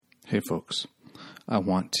Hey folks, I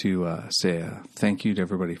want to say a thank you to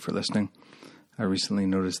everybody for listening. I recently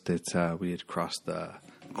noticed that we had crossed the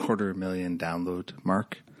 250,000 download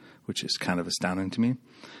mark, which is kind of astounding to me.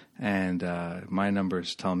 And my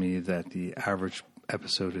numbers tell me that the average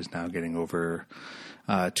episode is now getting over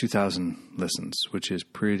 2,000 listens, which is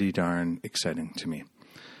pretty darn exciting to me.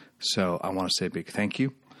 So I want to say a big thank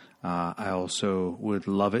you. I also would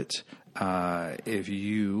love it if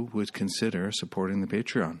you would consider supporting the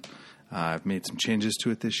Patreon. I've made some changes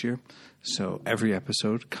to it this year. So every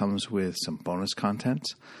episode comes with some bonus content.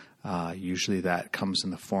 Usually that comes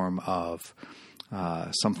in the form of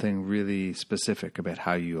something really specific about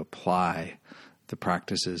how you apply the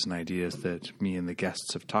practices and ideas that me and the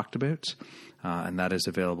guests have talked about. And that is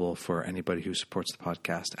available for anybody who supports the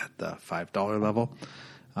podcast at the $5 level.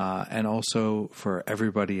 And also for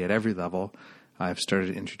everybody at every level, I've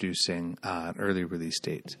started introducing an early release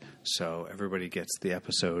date. So everybody gets the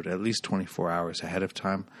episode at least 24 hours ahead of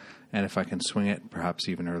time. And if I can swing it, perhaps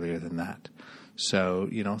even earlier than that. So,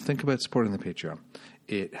 think about supporting the Patreon.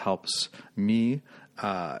 It helps me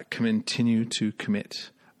continue to commit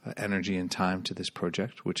energy and time to this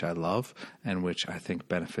project, which I love and which I think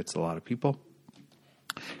benefits a lot of people.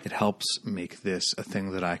 It helps make this a thing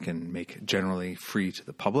that I can make generally free to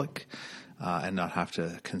the public and not have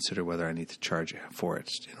to consider whether I need to charge for it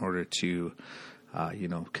in order to,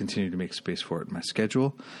 continue to make space for it in my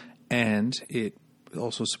schedule. And it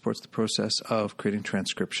also supports the process of creating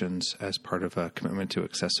transcriptions as part of a commitment to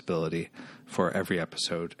accessibility for every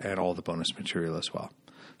episode and all the bonus material as well.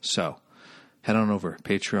 So head on over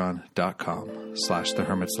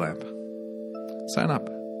patreon.com/thehermitslamp. Sign up.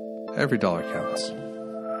 Every dollar counts.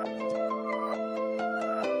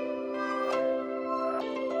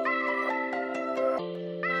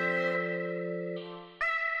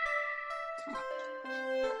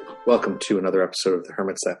 Welcome to another episode of the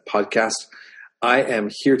Hermit's Lamp podcast. I am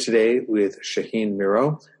here today with Shaheen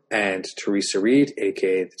Miro and Theresa Reed,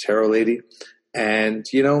 aka the Tarot Lady. And,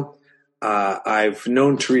 I've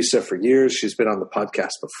known Theresa for years. She's been on the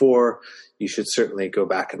podcast before. You should certainly go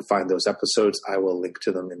back and find those episodes. I will link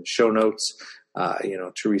to them in the show notes.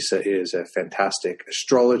 Theresa is a fantastic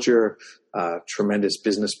astrologer, tremendous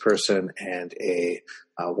business person, and a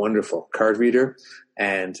wonderful card reader.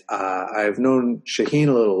 And I've known Shaheen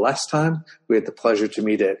a little less time. We had the pleasure to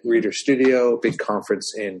meet at Reader Studio, big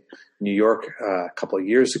conference in New York a couple of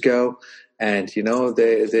years ago. And,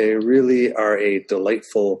 they really are a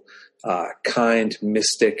delightful, kind,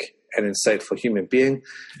 mystic, and insightful human being.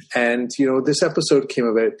 And, this episode came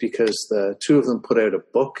about because the two of them put out a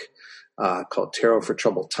book called Tarot for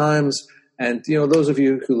Troubled Times. And, those of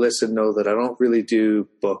you who listen know that I don't really do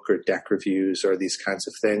book or deck reviews or these kinds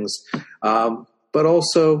of things. But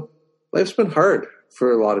also, life's been hard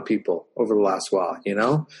for a lot of people over the last while,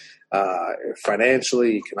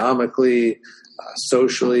 financially, economically,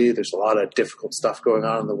 socially. There's a lot of difficult stuff going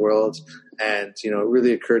on in the world. And, it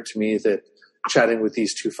really occurred to me that chatting with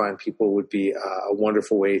these two fine people would be a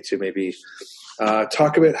wonderful way to maybe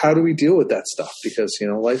talk about how do we deal with that stuff, because,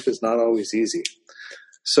 life is not always easy.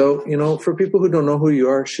 So, for people who don't know who you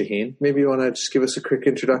are, Shaheen, maybe you want to just give us a quick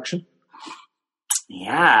introduction?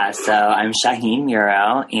 Yeah, so I'm Shaheen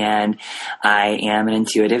Miro, and I am an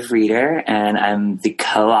intuitive reader, and I'm the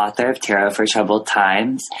co-author of Tarot for Troubled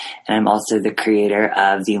Times, and I'm also the creator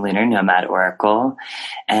of the Lunar Nomad Oracle.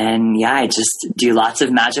 And yeah, I just do lots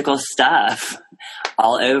of magical stuff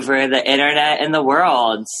all over the internet and the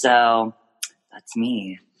world. So that's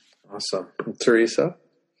me. Awesome. Theresa?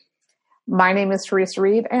 My name is Theresa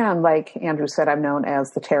Reed, and like Andrew said, I'm known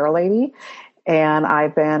as the Tarot Lady. And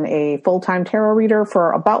I've been a full-time tarot reader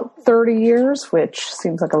for about 30 years, which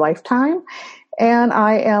seems like a lifetime. And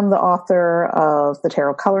I am the author of the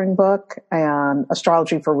Tarot Coloring Book and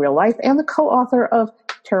Astrology for Real Life, and the co-author of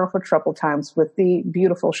Tarot for Troubled Times with the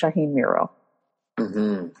beautiful Shaheen Miro.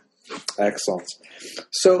 Mm-hmm. Excellent.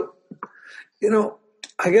 So,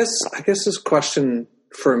 I guess this question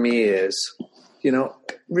for me is,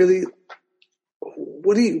 really,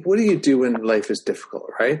 what do you do when life is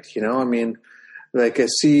difficult, right? Like I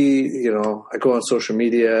see, I go on social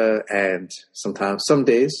media, and sometimes, some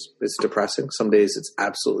days it's depressing. Some days it's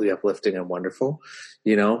absolutely uplifting and wonderful.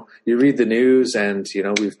 You read the news, and,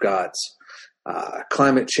 we've got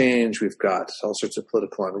climate change. We've got all sorts of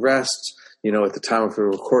political unrest. At the time of the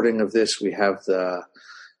recording of this, we have the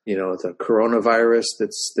coronavirus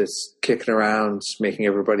that's kicking around, making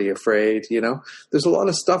everybody afraid. There's a lot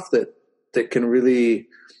of stuff that can really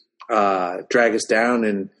drag us down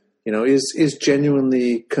and, is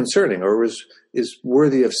genuinely concerning, or is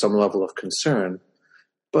worthy of some level of concern.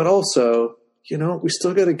 But also, we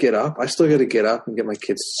still got to get up. I still got to get up and get my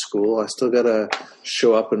kids to school. I still got to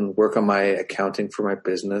show up and work on my accounting for my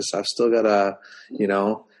business. I've still got to,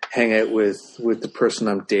 hang out with the person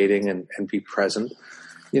I'm dating and be present.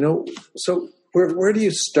 So where do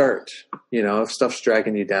you start? If stuff's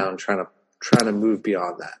dragging you down, trying to move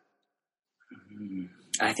beyond that.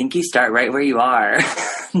 I think you start right where you are.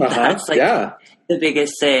 That's the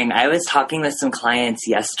biggest thing. I was talking with some clients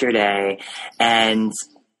yesterday, and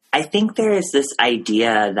I think there is this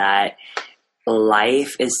idea that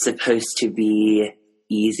life is supposed to be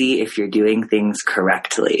easy if you're doing things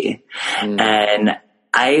correctly. And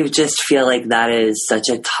I just feel like that is such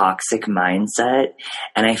a toxic mindset.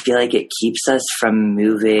 And I feel like it keeps us from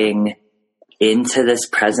moving into this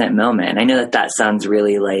present moment. I know that sounds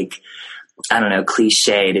really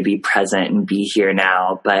cliche to be present and be here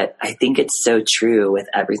now, but I think it's so true with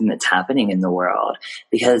everything that's happening in the world,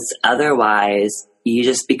 because otherwise you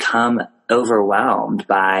just become overwhelmed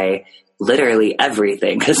by literally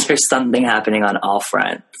everything, because there's something happening on all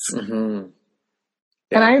fronts. Mm-hmm.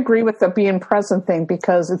 Yeah. And I agree with the being present thing,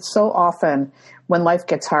 because it's so often when life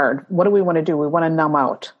gets hard, what do we want to do? We want to numb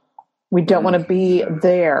out. We don't want to be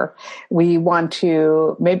there. We want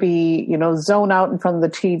to maybe, zone out in front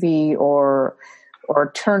of the TV or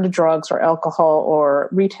turn to drugs or alcohol or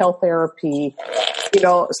retail therapy.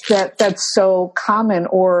 That's so common.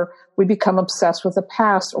 Or we become obsessed with the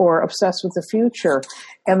past or obsessed with the future.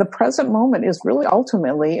 And the present moment is really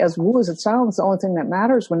ultimately, as woo as it sounds, the only thing that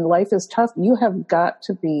matters. When life is tough, you have got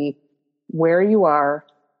to be where you are.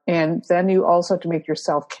 And then you also have to make your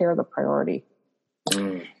self-care the priority.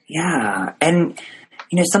 Yeah. And,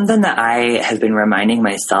 something that I have been reminding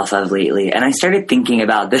myself of lately, and I started thinking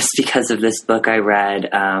about this because of this book I read.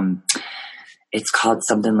 It's called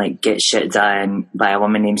something like Get Shit Done by a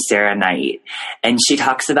woman named Sarah Knight. And she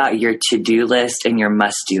talks about your to-do list and your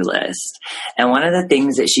must-do list. And one of the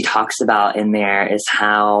things that she talks about in there is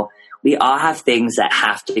how we all have things that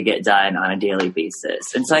have to get done on a daily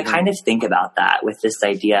basis. And so I kind of think about that with this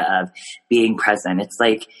idea of being present. It's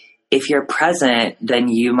like, if you're present, then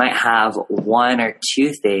you might have one or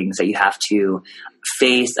two things that you have to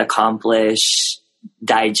face, accomplish,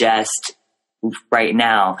 digest right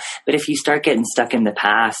now. But if you start getting stuck in the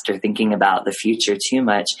past or thinking about the future too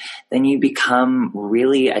much, then you become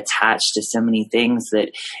really attached to so many things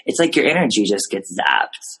that it's like your energy just gets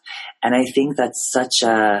zapped. And I think that's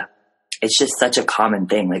it's just such a common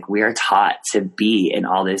thing. Like, we are taught to be in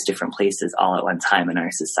all those different places all at one time in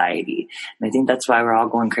our society. And I think that's why we're all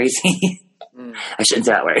going crazy. I shouldn't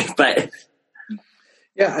say that word, but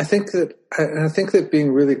yeah, I think that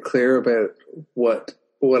being really clear about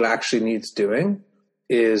what actually needs doing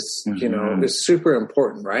is, is super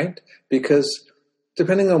important, right? Because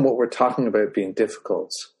depending on what we're talking about being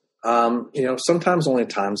difficult, sometimes only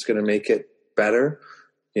time's going to make it better,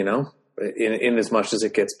 in as much as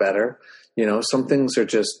it gets better. Some things are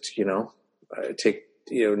just,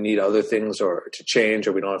 need other things or to change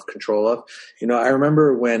or we don't have control of. I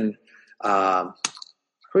remember when, probably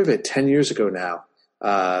about 10 years ago now,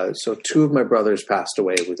 so two of my brothers passed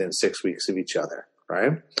away within 6 weeks of each other,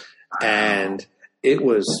 right? And it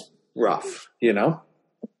was rough,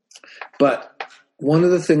 But one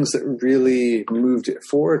of the things that really moved it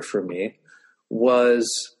forward for me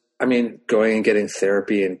was, going and getting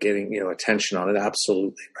therapy and getting, attention on it.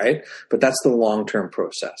 Absolutely. Right. But that's the long-term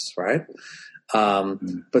process. Right.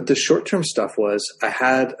 But the short-term stuff was I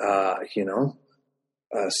had, a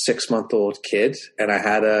 6-month-old kid and I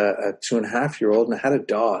had a 2.5-year-old and I had a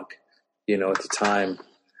dog, at the time.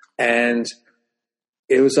 And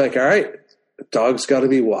it was like, all right, dog's got to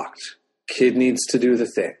be walked. Kid needs to do the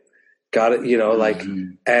thing. Got it.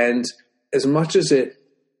 And as much as it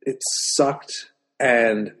sucked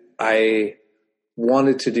and I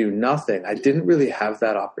wanted to do nothing, I didn't really have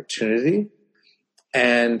that opportunity.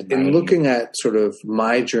 And in looking at sort of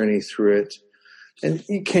my journey through it, and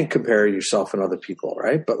you can't compare yourself and other people,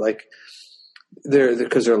 right? But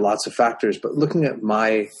because there are lots of factors, but looking at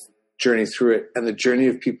my journey through it and the journey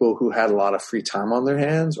of people who had a lot of free time on their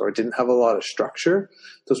hands or didn't have a lot of structure,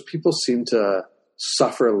 those people seem to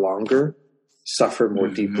suffer longer, suffer more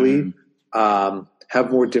deeply, have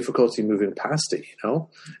more difficulty moving past it,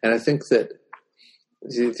 And I think that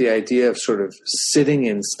the idea of sort of sitting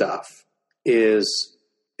in stuff is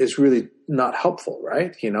really not helpful,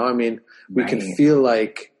 right? We can feel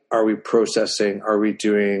like, are we processing? Are we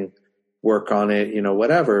doing work on it?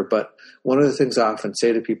 Whatever. But one of the things I often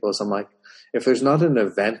say to people is I'm like, if there's not an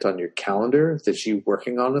event on your calendar that's you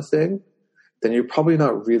working on a thing, then you're probably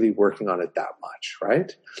not really working on it that much,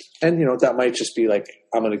 right? And, that might just be like,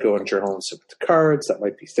 I'm going to go and journal and sit with the cards. That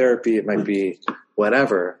might be therapy. It might be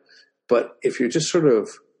whatever. But if you're just sort of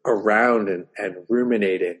around and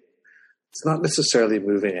ruminating, it's not necessarily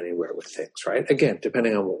moving anywhere with things, right? Again,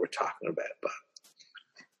 depending on what we're talking about. But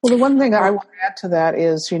well, the one thing I want to add to that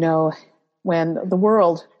is, when the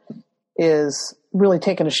world is really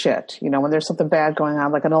taking a shit, when there's something bad going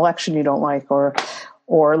on, like an election you don't like, or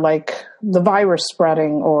like the virus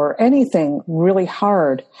spreading, or anything really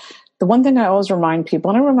hard. The one thing I always remind people,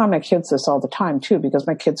 and I remind my kids this all the time too, because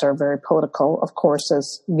my kids are very political, of course,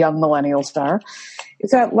 as young millennials are, is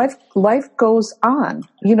that life goes on.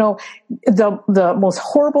 The most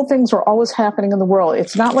horrible things are always happening in the world.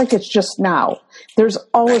 It's not like it's just now. There's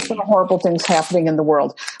always been horrible things happening in the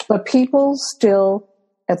world. But people still,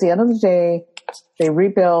 at the end of the day, they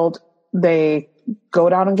rebuild, they go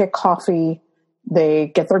down and get coffee, they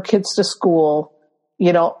get their kids to school.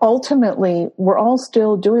 Ultimately, we're all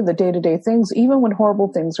still doing the day-to-day things, even when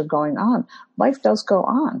horrible things are going on. Life does go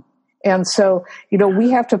on. And so, we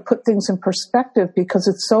have to put things in perspective, because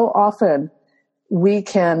it's so often we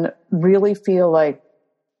can really feel like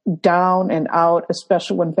down and out,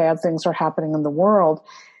 especially when bad things are happening in the world,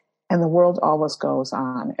 and the world always goes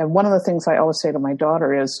on. And one of the things I always say to my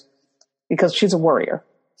daughter is, because she's a worrier,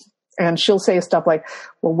 and she'll say stuff like,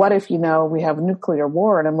 well, what if, we have a nuclear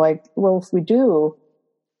war? And I'm like, well, if we do,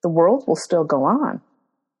 the world will still go on.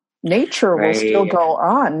 Nature will still go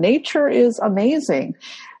on. Nature is amazing.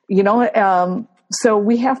 So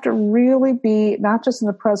we have to really be not just in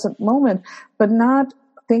the present moment, but not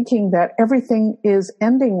thinking that everything is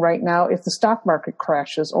ending right now if the stock market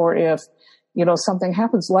crashes, or if, something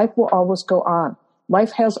happens. Life will always go on.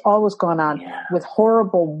 Life has always gone on with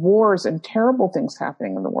horrible wars and terrible things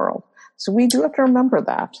happening in the world. So we do have to remember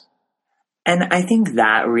that. And I think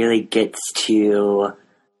that really gets to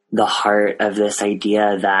the heart of this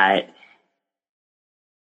idea that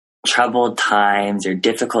troubled times or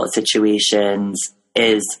difficult situations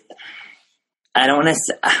I don't want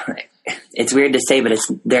to, it's weird to say, but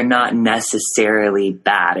they're not necessarily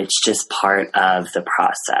bad. It's just part of the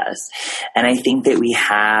process. And I think that we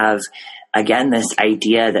have, again, this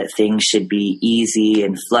idea that things should be easy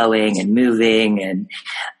and flowing and moving. And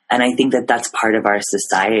I think that that's part of our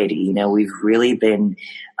society. We've really been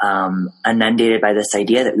inundated by this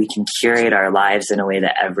idea that we can curate our lives in a way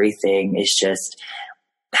that everything is just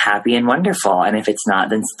happy and wonderful. And if it's not,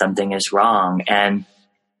 then something is wrong. And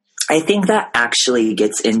I think that actually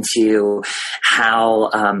gets into how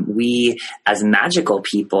we as magical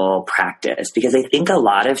people practice, because I think a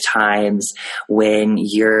lot of times when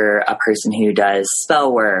you're a person who does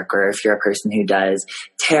spell work, or if you're a person who does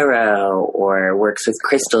tarot or works with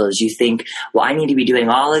crystals, you think, well, I need to be doing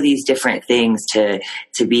all of these different things to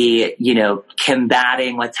be,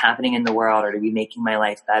 combating what's happening in the world, or to be making my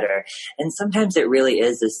life better. And sometimes it really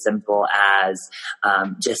is as simple as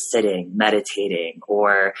just sitting, meditating,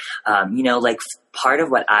 or part of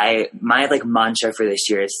what my mantra for this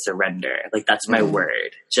year is surrender. That's my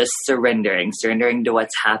word, just surrendering to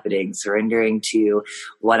what's happening, surrendering to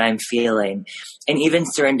what I'm feeling, and even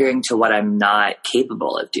surrendering to what I'm not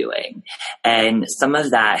capable of doing. And some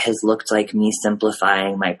of that has looked like me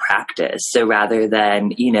simplifying my practice. So rather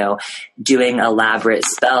than, doing elaborate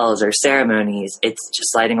spells or ceremonies, it's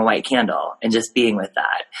just lighting a white candle and just being with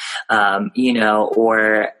that.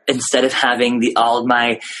 Or instead of having all of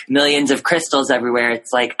my millions of crystals everywhere,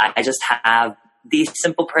 it's like I just have these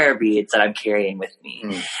simple prayer beads that I'm carrying with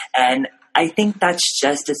me. And I think that's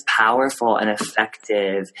just as powerful and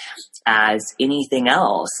effective as anything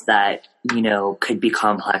else that, could be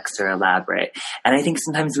complex or elaborate. And I think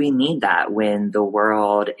sometimes we need that when the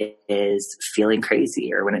world is feeling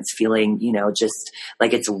crazy, or when it's feeling, just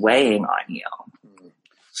like it's weighing on you.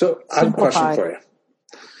 So I have a question for you.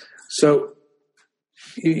 So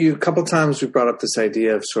you a couple times we brought up this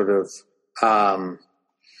idea of sort of,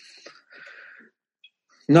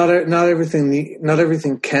 not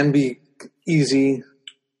everything can be easy,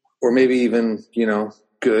 or maybe even,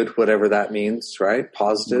 good, whatever that means, right?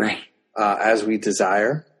 Positive, right. As we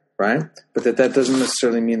desire, right? But that doesn't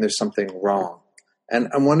necessarily mean there's something wrong. And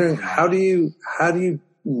I'm wondering, how do you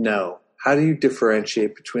know? How do you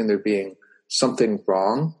differentiate between there being something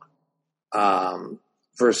wrong,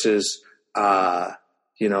 versus, the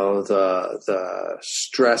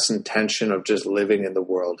stress and tension of just living in the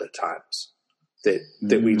world at times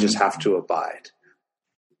that we just have to abide?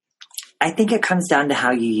 I think it comes down to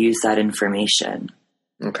how you use that information.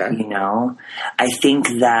 Okay. I think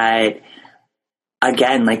that,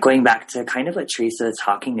 again, going back to kind of what Theresa is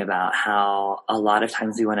talking about, how a lot of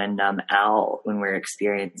times we want to numb out when we're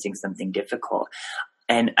experiencing something difficult.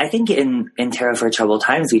 And I think in Tarot for Troubled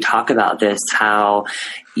Times, we talk about this, how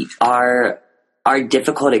our our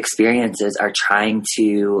difficult experiences are trying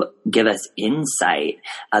to give us insight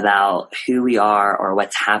about who we are or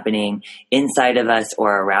what's happening inside of us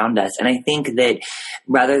or around us. And I think that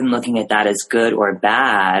rather than looking at that as good or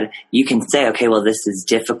bad, you can say, okay, well, this is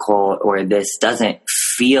difficult or this doesn't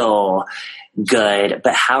feel good,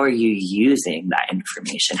 but how are you using that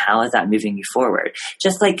information? How is that moving you forward?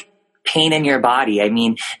 Just like pain in your body. I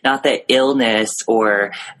mean, not that illness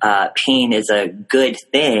or pain is a good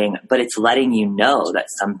thing, but it's letting you know that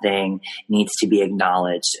something needs to be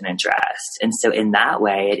acknowledged and addressed. And so in that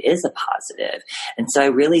way, it is a positive. And so I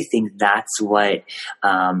really think that's what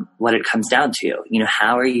it comes down to.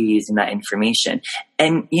 How are you using that information?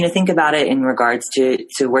 And, think about it in regards to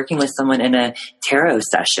working with someone in a tarot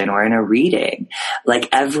session or in a reading. Like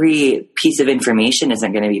every piece of information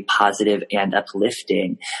isn't going to be positive and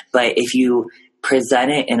uplifting, but if you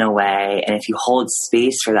present it in a way and if you hold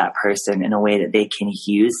space for that person in a way that they can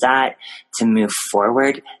use that to move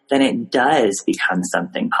forward, then it does become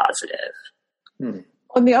something positive.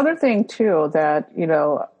 And the other thing too that,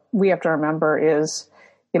 we have to remember is,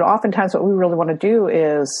 oftentimes what we really want to do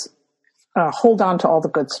is hold on to all the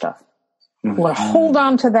good stuff. We want to hold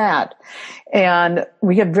on to that. And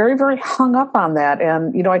we get very, very hung up on that.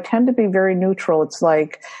 And, I tend to be very neutral. It's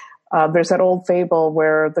like, there's that old fable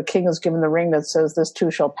where the king is given the ring that says this too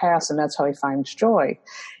shall pass. And that's how he finds joy.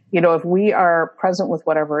 If we are present with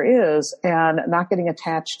whatever is and not getting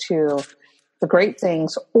attached to the great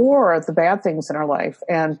things or the bad things in our life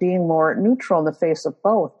and being more neutral in the face of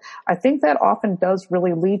both, I think that often does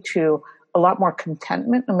really lead to a lot more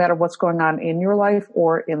contentment no matter what's going on in your life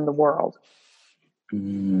or in the world.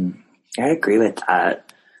 I agree with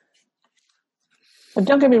that. And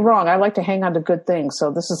don't get me wrong, I like to hang on to good things.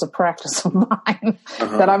 So this is a practice of mine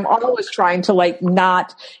that I'm always trying to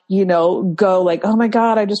not, go like, oh my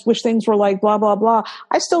God, I just wish things were like blah, blah, blah.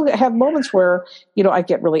 I still have moments where, I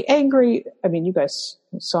get really angry. I mean, you guys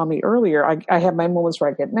saw me earlier. I have my moments where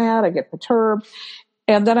I get mad, I get perturbed.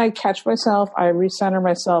 And then I catch myself, I recenter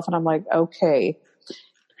myself, and I'm like, okay,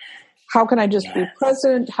 how can I just be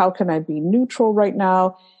present? How can I be neutral right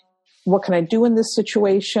now? What can I do in this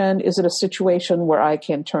situation? Is it a situation where I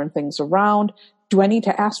can turn things around? Do I need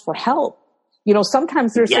to ask for help?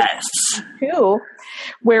 Sometimes there's too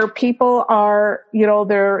where people are,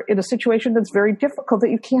 they're in a situation that's very difficult that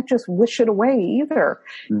you can't just wish it away either,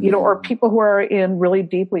 or people who are in really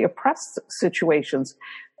deeply oppressed situations.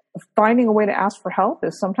 Finding a way to ask for help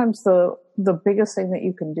is sometimes the biggest thing that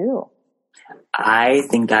you can do. I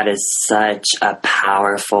think that is such a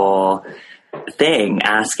powerful thing,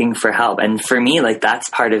 asking for help. And for me, that's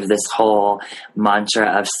part of this whole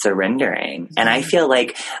mantra of surrendering. And I feel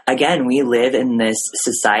like, again, we live in this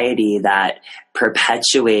society that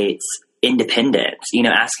perpetuates independence.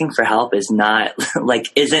 Asking for help is not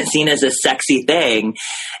isn't seen as a sexy thing.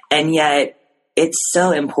 And yet it's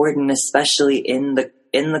so important, especially in the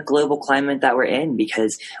global climate that we're in,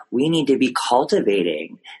 because we need to be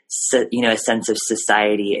cultivating, a sense of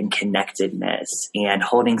society and connectedness and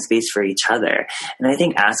holding space for each other. And I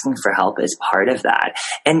think asking for help is part of that.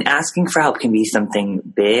 And asking for help can be something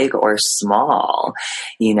big or small.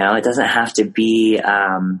 It doesn't have to be,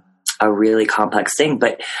 a really complex thing,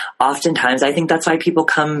 but oftentimes I think that's why people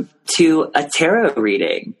come to a tarot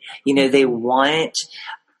reading. They want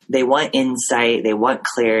insight. They want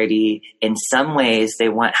clarity. In some ways, they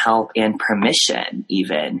want help and permission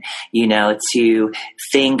even, to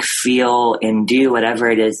think, feel, and do whatever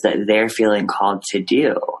it is that they're feeling called to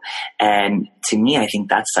do. And to me, I think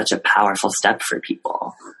that's such a powerful step for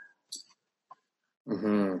people.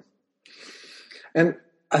 Mm-hmm. And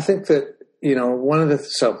I think that,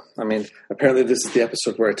 apparently this is the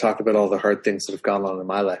episode where I talk about all the hard things that have gone on in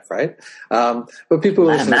my life, right? But people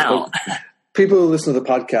who listen to the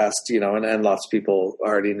podcast, and lots of people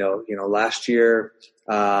already know, last year,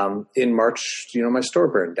 in March, my store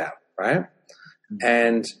burned down, right?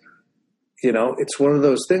 And, it's one of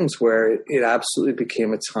those things where it absolutely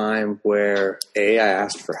became a time where I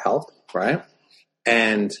asked for help, right?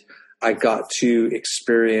 And I got to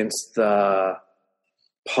experience the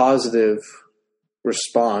positive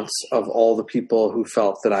response of all the people who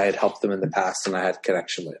felt that I had helped them in the past and I had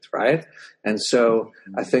connection with, right? And so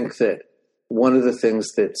I think that one of the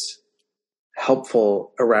things that's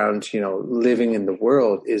helpful around, living in the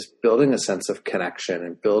world is building a sense of connection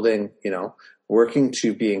and building, working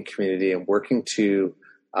to be in community and working to,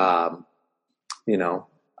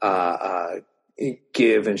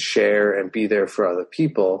 give and share and be there for other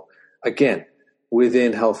people. Again,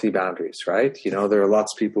 within healthy boundaries, right? There are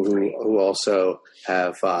lots of people who also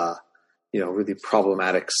have, really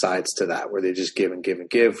problematic sides to that, where they just give and give and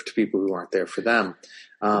give to people who aren't there for them.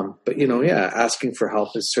 But asking for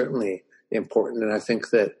help is certainly important. And I think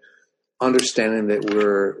that understanding that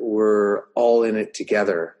we're all in it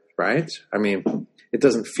together, right? I mean, it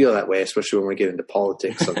doesn't feel that way, especially when we get into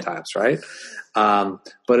politics sometimes, right?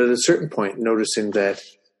 But at a certain point, noticing that,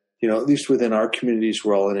 at least within our communities,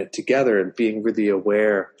 we're all in it together, and being really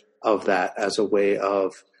aware of that as a way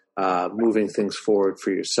of moving things forward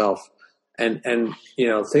for yourself. And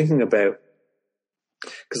thinking about,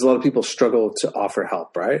 because a lot of people struggle to offer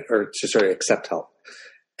help, right? Or to accept help.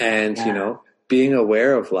 And, being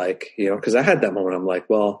aware of because I had that moment, I'm like,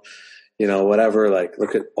 well, whatever,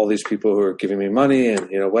 look at all these people who are giving me money and,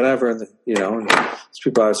 whatever. And, these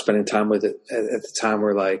people I was spending time with at the time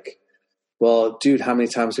were like, well, dude, how many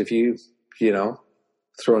times have you,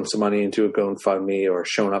 thrown some money into a GoFundMe or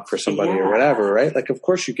shown up for somebody or whatever, right? Of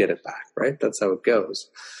course you get it back, right? That's how it goes.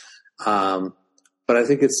 But I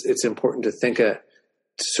think it's important to think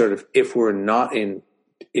if we're not in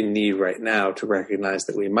need right now, to recognize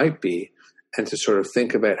that we might be, and to sort of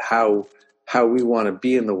think about how we want to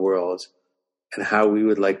be in the world and how we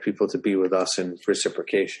would like people to be with us in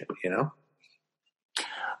reciprocation,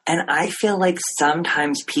 And I feel like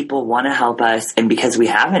sometimes people want to help us, and because we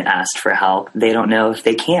haven't asked for help, they don't know if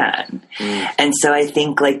they can. And so I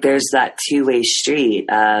think there's that two-way street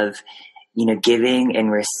of, giving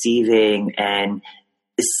and receiving and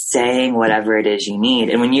saying whatever it is you need.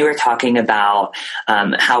 And when you were talking about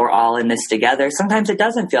how we're all in this together, sometimes it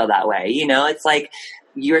doesn't feel that way. It's like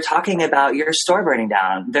you were talking about your store burning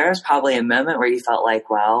down. There's probably a moment where you felt like,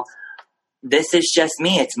 well, this is just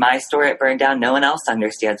me. It's my store. It burned down. No one else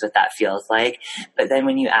understands what that feels like. But then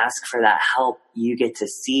when you ask for that help, you get to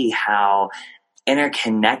see how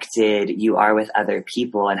interconnected you are with other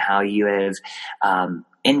people, and how you have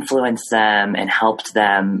influenced them and helped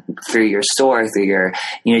them through your store, through your,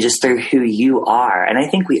 just through who you are. And I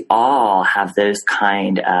think we all have those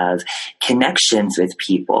kind of connections with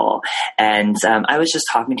people. And I was just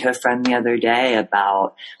talking to a friend the other day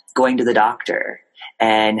about going to the doctor,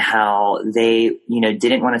 and how they,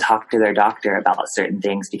 didn't want to talk to their doctor about certain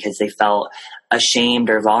things because they felt ashamed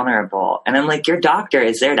or vulnerable. And I'm like, your doctor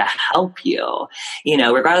is there to help you,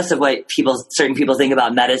 regardless of what certain people think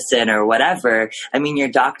about medicine or whatever. I mean, your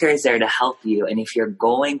doctor is there to help you. And if you're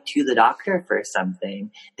going to the doctor for something,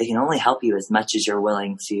 they can only help you as much as you're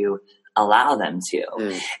willing to allow them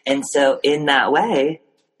to. And so in that way,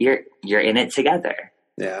 you're in it together.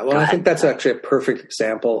 Yeah. Well, I think that's actually a perfect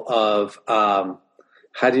example of,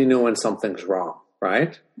 how do you know when something's wrong,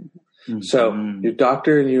 right? Mm-hmm. So your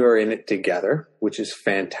doctor and you are in it together, which is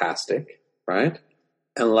fantastic, right?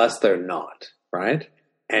 Unless they're not, right?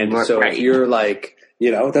 And so if you're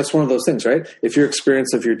that's one of those things, right? If your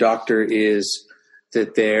experience of your doctor is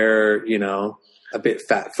that they're, a bit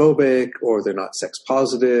fat phobic, or they're not sex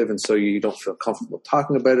positive, and so you don't feel comfortable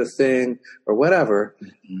talking about a thing or whatever,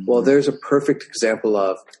 well, there's a perfect example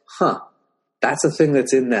of, that's a thing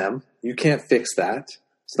that's in them. You can't fix that.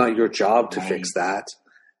 It's not your job to fix that.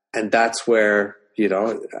 And that's where,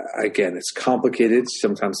 again, it's complicated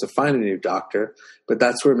sometimes to find a new doctor, but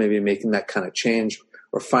that's where maybe making that kind of change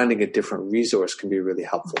or finding a different resource can be really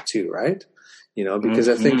helpful too, right? Because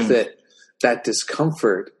I think that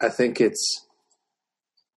discomfort, I think it's,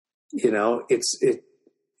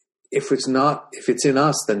 if it's in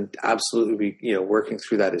us, then absolutely, working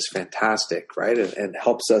through that is fantastic, right? And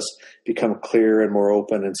helps us become clearer and more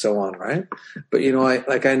open and so on, right? But,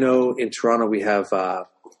 I know in Toronto we have a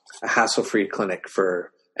hassle-free clinic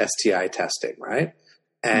for STI testing, right?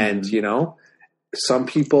 And, some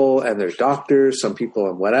people and their doctors, some people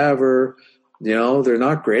and whatever, they're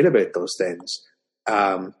not great about those things.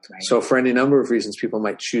 So for any number of reasons, people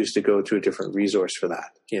might choose to go to a different resource for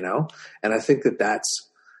that, and I think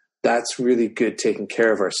that's really good taking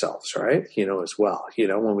care of ourselves, right? As well,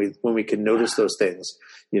 when we can notice those things,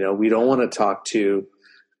 we don't want to talk to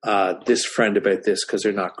this friend about this because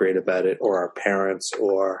they're not great about it, or our parents,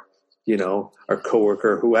 or, our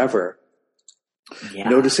coworker, whoever. Yeah.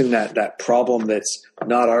 Noticing that problem that's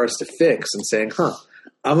not ours to fix and saying,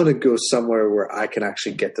 I'm going to go somewhere where I can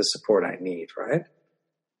actually get the support I need, right?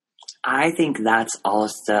 I think that's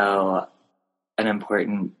also an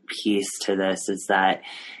important piece to this, is that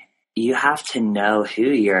you have to know who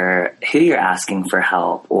you're asking for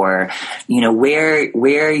help, or,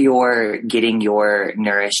 where you're getting your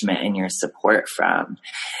nourishment and your support from.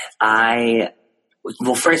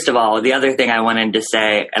 Well, first of all, the other thing I wanted to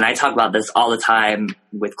say, and I talk about this all the time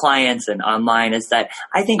with clients and online, is that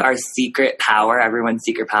I think our secret power, everyone's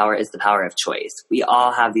secret power, is the power of choice. We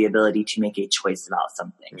all have the ability to make a choice about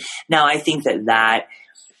something. Now, I think that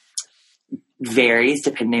varies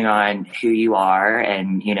depending on who you are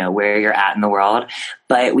and, you know, where you're at in the world,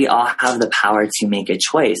 but we all have the power to make a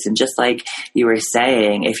choice. And just like you were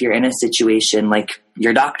saying, if you're in a situation like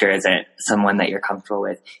your doctor isn't someone that you're comfortable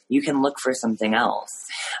with, you can look for something else.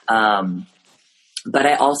 But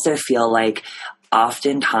I also feel like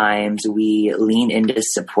oftentimes we lean into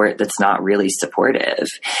support that's not really supportive.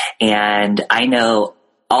 And I know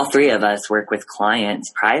all three of us work with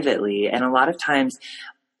clients privately, and a lot of times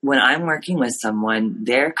when I'm working with someone,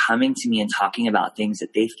 they're coming to me and talking about things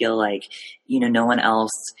that they feel like, you know, no one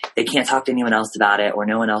else, they can't talk to anyone else about it, or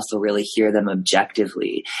no one else will really hear them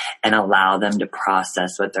objectively and allow them to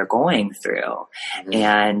process what they're going through. Mm-hmm.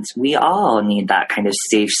 And we all need that kind of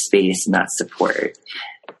safe space and that support.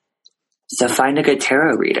 So find a good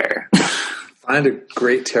tarot reader. Find a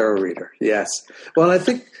great tarot reader. Yes. Well, I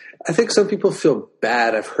think some people feel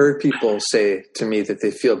bad. I've heard people say to me that they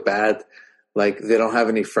feel bad, like they don't have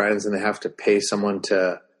any friends and they have to pay someone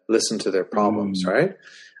to listen to their problems, right?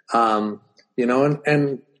 You know,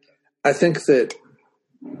 and I think that,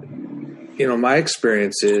 you know, my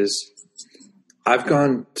experience is I've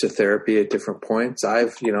gone to therapy at different points. I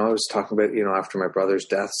was talking about, you know, after my brother's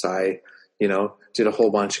deaths, I, you know, did a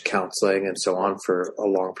whole bunch of counseling and so on for a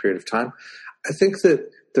long period of time. I think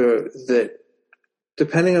that that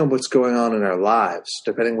depending on what's going on in our lives,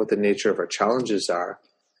 depending what the nature of our challenges are,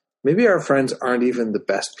 maybe our friends aren't even the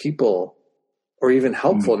best people or even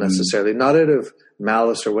helpful necessarily, not out of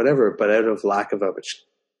malice or whatever, but out of lack of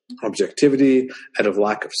objectivity, out of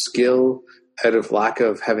lack of skill, out of lack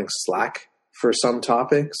of having slack for some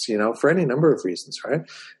topics, you know, for any number of reasons, right? And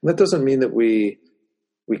that doesn't mean that we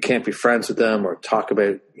can't be friends with them or talk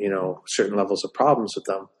about, you know, certain levels of problems with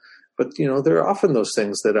them. But, you know, there are often those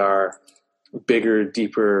things that are bigger,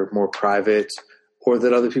 deeper, more private, or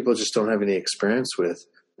that other people just don't have any experience with.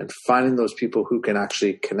 And finding those people who can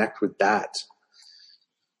actually connect with that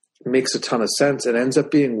makes a ton of sense and ends up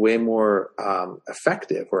being way more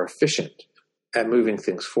effective or efficient at moving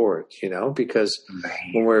things forward, you know, because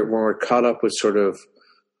when we're caught up with sort of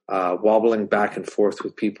wobbling back and forth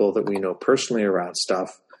with people that we know personally around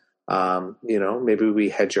stuff, you know, maybe we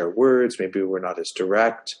hedge our words, maybe we're not as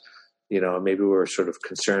direct, you know, maybe we're sort of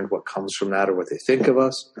concerned what comes from that or what they think of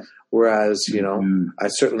us. Whereas, you know, I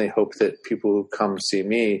certainly hope that people who come see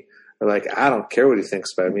me are like, I don't care what he thinks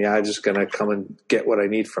about me. I'm just going to come and get what I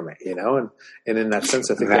need from it, you know? And in that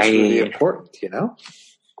sense, I think that's really important, you know?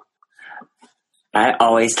 I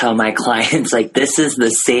always tell my clients, like, this is the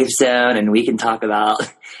safe zone and we can talk about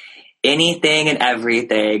anything and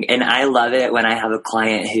everything. And I love it when I have a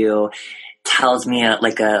client who tells me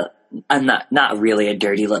not really a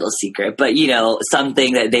dirty little secret, but, you know,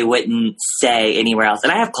 something that they wouldn't say anywhere else.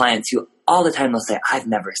 And I have clients who all the time they'll say, I've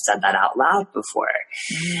never said that out loud before.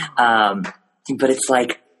 But it's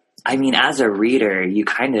like, I mean, as a reader, you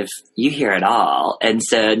hear it all. And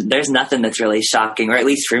so there's nothing that's really shocking, or at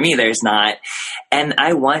least for me, there's not. And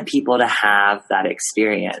I want people to have that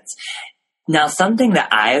experience. Now, something that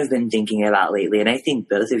I have been thinking about lately, and I think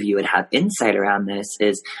both of you would have insight around this,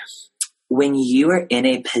 is when you are in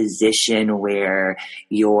a position where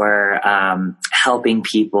you're helping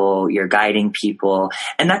people, you're guiding people,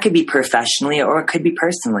 and that could be professionally or it could be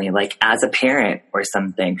personally, like as a parent or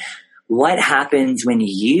something. What happens when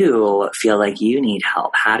you feel like you need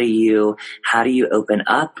help? How do you open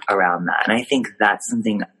up around that? And I think that's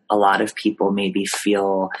something a lot of people maybe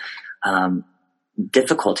feel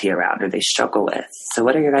difficulty around or they struggle with. So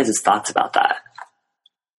what are your guys' thoughts about that?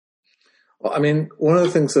 Well, I mean, one of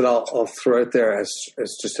the things that I'll throw out there as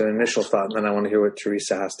just an initial thought, and then I want to hear what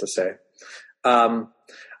Theresa has to say.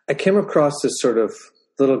 I came across this sort of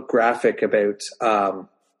little graphic about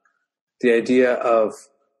the idea of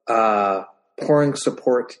pouring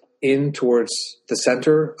support in towards the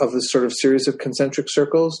center of this sort of series of concentric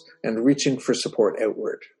circles and reaching for support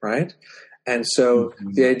outward, right? And so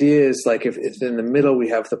the idea is like if in the middle we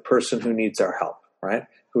have the person who needs our help, right?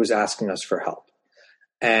 Who is asking us for help.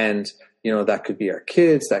 And you know, that could be our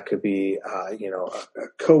kids, that could be, you know, a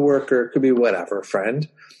coworker, it could be whatever, a friend.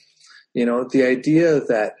 You know, the idea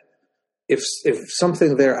that if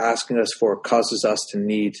something they're asking us for causes us to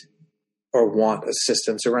need or want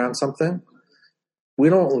assistance around something, we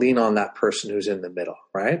don't lean on that person who's in the middle,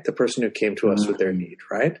 right? The person who came to us with their need,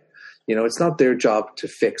 right? You know, it's not their job to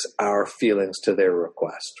fix our feelings to their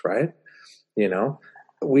request, right? You know,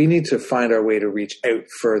 we need to find our way to reach out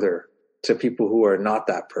further to people who are not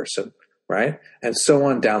that person, right? And so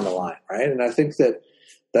on down the line, right? And I think that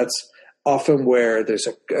that's often where there's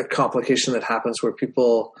a complication that happens where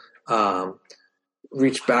people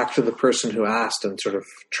reach back to the person who asked and sort of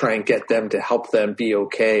try and get them to help them be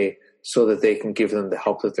okay so that they can give them the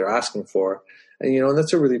help that they're asking for. And, and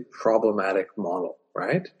that's a really problematic model,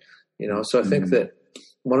 right? So I think that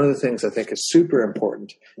one of the things I think is super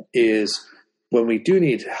important is when we do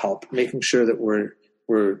need help, making sure that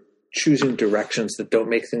we're choosing directions that don't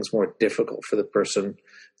make things more difficult for the person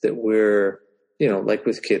that we're, like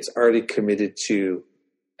with kids, already committed to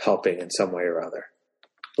helping in some way or other.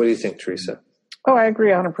 What do you think, Theresa? Oh, I agree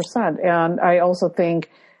 100%. And I also think,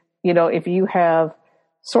 if you have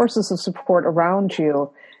sources of support around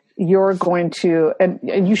you, you're going to, and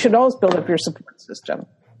you should always build up your support system.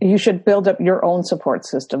 You should build up your own support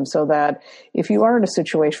system so that if you are in a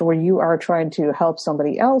situation where you are trying to help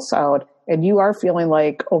somebody else out and you are feeling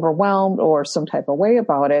like overwhelmed or some type of way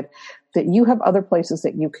about it, that you have other places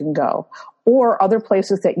that you can go or other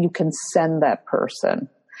places that you can send that person.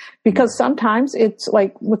 Because sometimes it's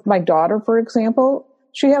like with my daughter, for example,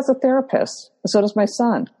 she has a therapist. So does my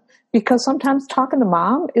son. Because sometimes talking to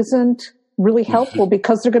mom isn't really helpful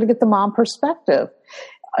because they're going to get the mom perspective.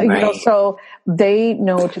 Right. So they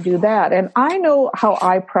know to do that. And I know how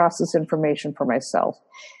I process information for myself.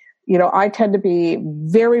 I tend to be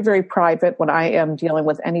very, very private when I am dealing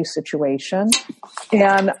with any situation.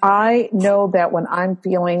 And I know that when I'm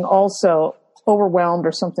feeling also overwhelmed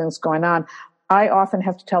or something's going on, I often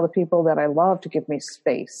have to tell the people that I love to give me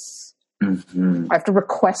space. Mm-hmm. I have to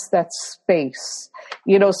request that space.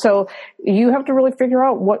 So you have to really figure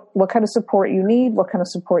out what kind of support you need, what kind of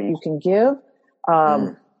support you can give.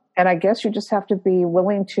 And I guess you just have to be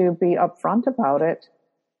willing to be upfront about it.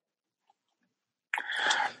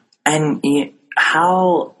 And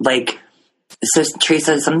so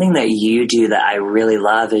Theresa, something that you do that I really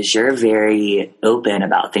love is you're very open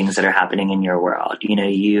about things that are happening in your world. You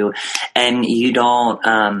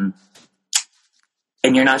don't,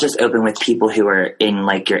 and you're not just open with people who are in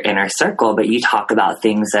like your inner circle, but you talk about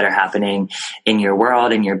things that are happening in your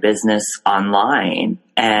world, in your business, online.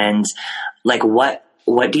 And like, what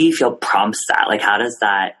do you feel prompts that? Like, how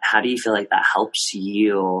do you feel like that helps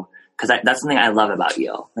you? Because that's something I love about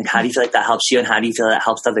you. Like, how do you feel like that helps you, and how do you feel that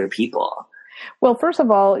helps other people? Well, first of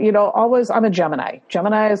all, I'm a Gemini.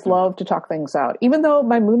 Geminis love to talk things out, even though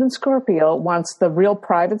my moon in Scorpio wants the real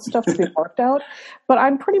private stuff to be worked out. But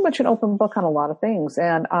I'm pretty much an open book on a lot of things.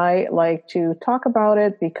 And I like to talk about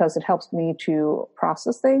it because it helps me to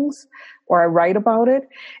process things, or I write about it.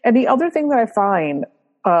 And the other thing that I find,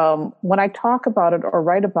 when I talk about it or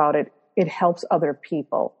write about it, it helps other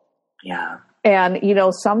people. Yeah. And,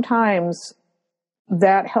 sometimes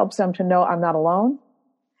that helps them to know I'm not alone.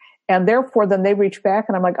 And therefore, then they reach back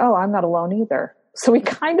and I'm like, oh, I'm not alone either. So we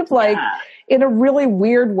kind of like, in a really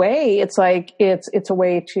weird way, it's like, it's a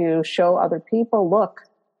way to show other people, look,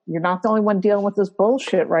 you're not the only one dealing with this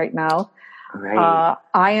bullshit right now. Right.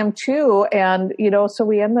 I am too. And, so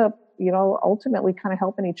we end up, ultimately kind of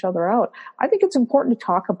helping each other out. I think it's important to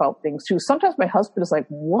talk about things too. Sometimes my husband is like,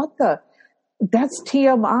 that's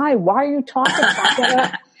TMI. Why are you talking about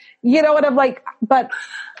that? And I'm like, but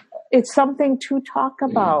it's something to talk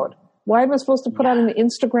about. Why am I supposed to put on an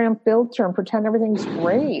Instagram filter and pretend everything's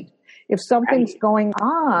great? If something's going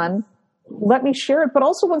on, let me share it. But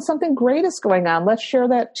also when something great is going on, let's share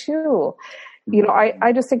that too.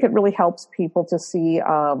 I just think it really helps people to see,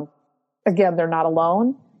 again, they're not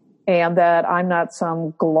alone, and that I'm not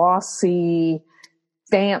some glossy,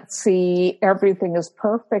 fancy, everything is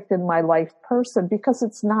perfect in my life person, because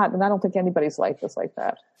it's not. And I don't think anybody's life is like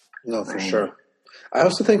that. No, for sure. I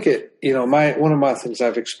also think one of my things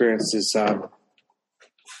I've experienced is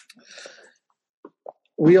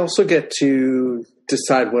we also get to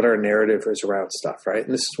decide what our narrative is around stuff, right?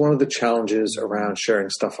 And this is one of the challenges around sharing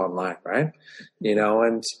stuff online, right?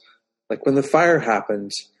 And like when the fire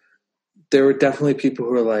happened, there were definitely people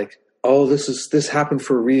who were like, oh, this happened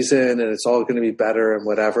for a reason and it's all going to be better and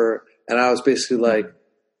whatever. And I was basically like,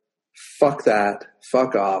 fuck that,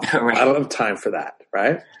 fuck off. Right. I don't have time for that,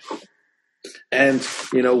 right? And,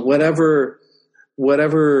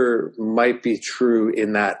 whatever might be true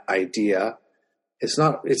in that idea,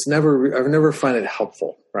 I've never find it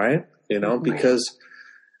helpful, right? Because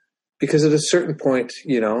at a certain point,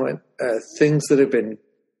 things that have been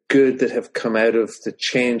good that have come out of the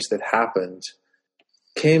change that happened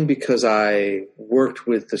came because I worked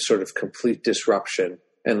with the sort of complete disruption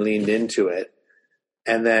and leaned into it,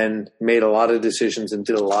 and then made a lot of decisions and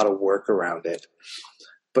did a lot of work around it.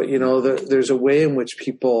 But, there's a way in which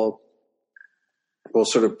people will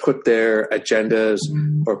sort of put their agendas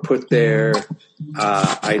or put their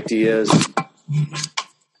ideas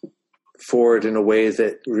forward in a way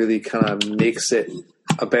that really kind of makes it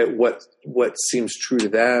about what seems true to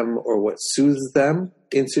them or what soothes them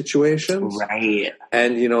in situations. Right.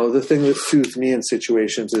 And, the thing that soothes me in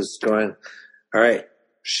situations is going, all right,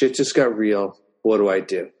 shit just got real. What do I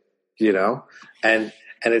do? And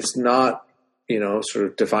it's not, sort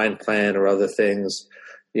of divine plan or other things,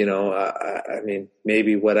 I mean,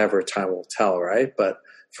 maybe whatever time will tell. Right. But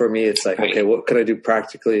for me, it's like, okay, what can I do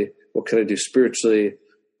practically? What can I do spiritually?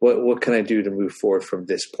 What can I do to move forward from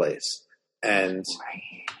this place? And,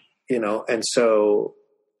 and so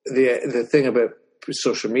the thing about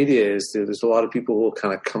social media is there's a lot of people who will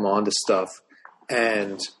kind of come on to stuff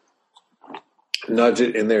and nudge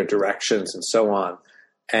it in their directions and so on.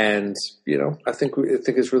 And, I think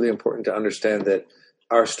it's really important to understand that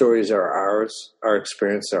our stories are ours, our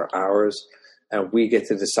experiences are ours, and we get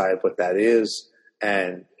to decide what that is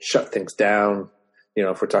and shut things down.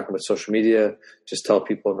 If we're talking about social media, just tell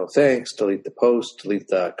people no thanks, delete the post, delete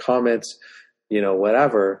the comments,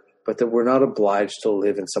 whatever, but that we're not obliged to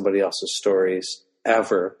live in somebody else's stories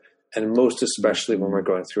ever. And most especially when we're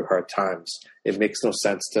going through hard times, it makes no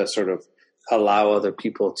sense to sort of allow other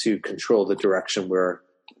people to control the direction we're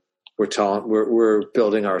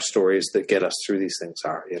building our stories that get us through these things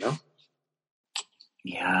are,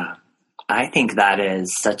 Yeah. I think that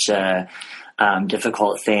is such a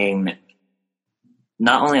difficult thing,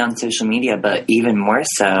 not only on social media, but even more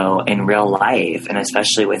so in real life, and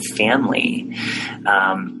especially with family.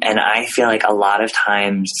 And I feel like a lot of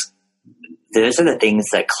times those are the things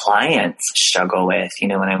that clients struggle with,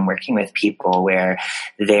 when I'm working with people where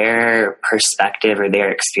their perspective or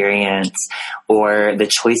their experience or the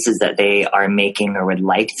choices that they are making or would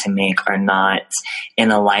like to make are not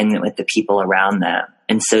in alignment with the people around them.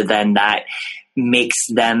 And so then that makes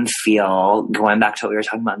them feel, going back to what we were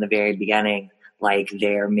talking about in the very beginning, like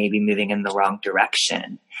they're maybe moving in the wrong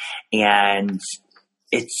direction. And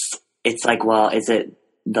it's like, well, is it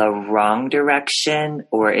the wrong direction,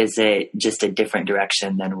 or is it just a different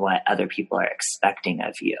direction than what other people are expecting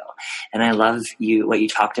of you? And I love what you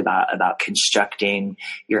talked about constructing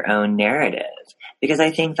your own narrative, because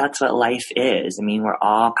I think that's what life is. I mean, we're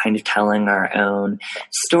all kind of telling our own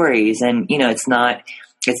stories, and it's not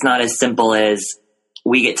as simple as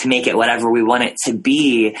we get to make it whatever we want it to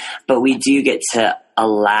be, but we do get to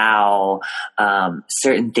allow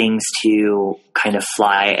certain things to kind of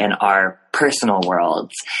fly in our personal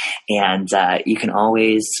worlds. And you can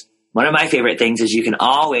always, one of my favorite things is you can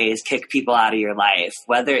always kick people out of your life,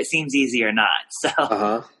 whether it seems easy or not.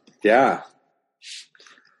 So, yeah.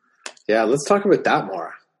 Let's talk about that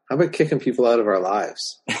more. How about kicking people out of our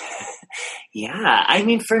lives? Yeah. I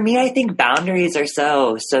mean, for me, I think boundaries are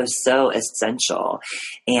so essential.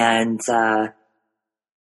 And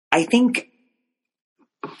I think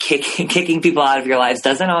kicking people out of your lives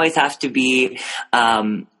doesn't always have to be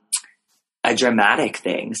a dramatic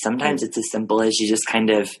thing. Sometimes it's as simple as you just kind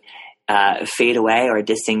of fade away or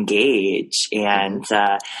disengage. And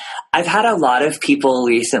I've had a lot of people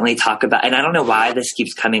recently talk about, and I don't know why this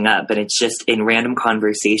keeps coming up, but it's just in random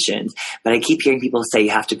conversations, but I keep hearing people say you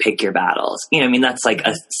have to pick your battles. I mean, that's like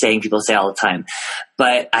a saying people say all the time,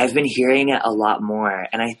 but I've been hearing it a lot more.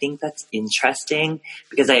 And I think that's interesting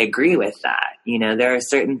because I agree with that. There are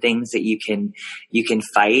certain things that you can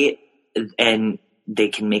fight and they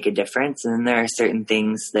can make a difference. And then there are certain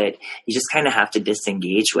things that you just kind of have to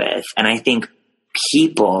disengage with. And I think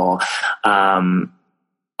people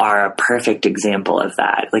are a perfect example of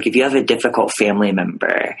that. Like if you have a difficult family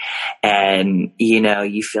member and,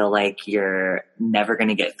 you feel like you're never going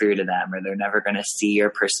to get through to them, or they're never going to see your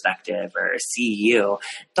perspective or see you,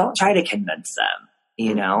 don't try to convince them,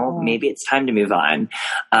 maybe it's time to move on.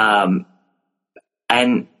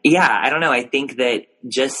 And yeah, I don't know. I think that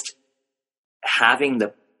just having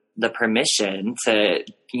the permission to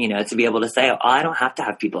be able to say, oh, I don't have to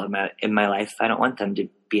have people in my life. I don't want them to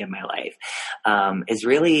be in my life, is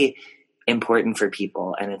really important for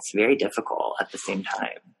people. And it's very difficult at the same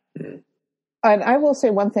time. And I will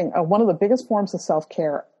say one thing, one of the biggest forms of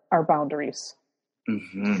self-care are boundaries.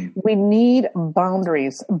 Mm-hmm. We need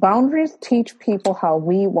boundaries. Boundaries teach people how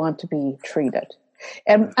we want to be treated.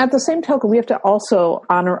 And at the same token, we have to also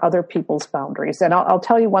honor other people's boundaries. And I'll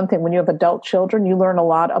tell you one thing, when you have adult children, you learn a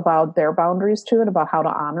lot about their boundaries too, and about how to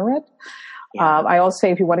honor it. Yeah. I always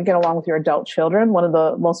say, if you want to get along with your adult children, one of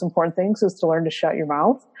the most important things is to learn to shut your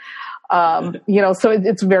mouth. So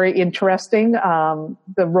it's very interesting. The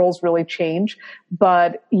roles really change,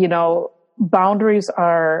 but, boundaries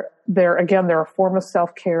they're a form of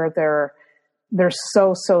self-care. They're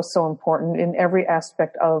so important in every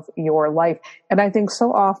aspect of your life. And I think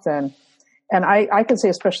so often And I can say,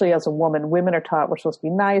 especially as a woman, women are taught we're supposed to be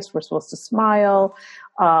nice, we're supposed to smile,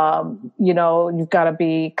 you've got to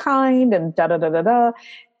be kind and da-da-da-da-da.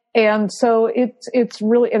 And so it's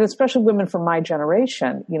really, and especially women from my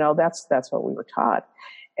generation, that's what we were taught.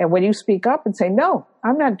 And when you speak up and say, no,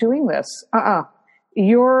 I'm not doing this,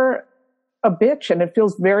 you're a bitch, and it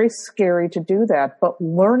feels very scary to do that. But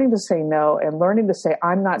learning to say no and learning to say,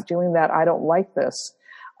 I'm not doing that, I don't like this,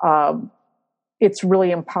 it's really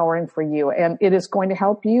empowering for you. And it is going to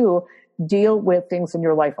help you deal with things in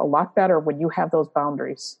your life a lot better when you have those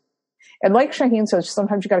boundaries. And like Shaheen says,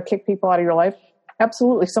 sometimes you got to kick people out of your life.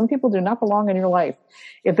 Absolutely. Some people do not belong in your life.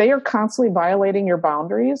 If they are constantly violating your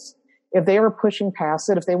boundaries, if they are pushing past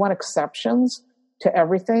it, if they want exceptions to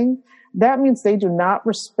everything, that means they do not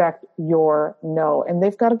respect your no, and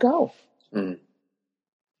they've got to go. Mm.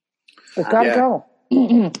 They've got to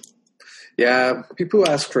go. Yeah, people who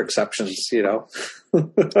ask for exceptions,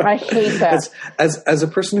 I hate that. As a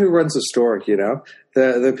person who runs a store,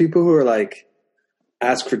 the people who are like,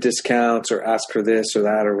 ask for discounts or ask for this or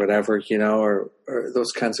that or whatever, or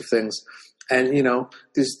those kinds of things. And,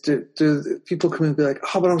 these people come in and be like,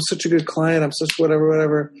 oh, but I'm such a good client. I'm such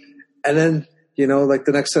whatever. And then, like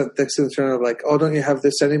the next thing turn out like, oh, don't you have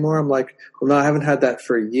this anymore? I'm like, well, no, I haven't had that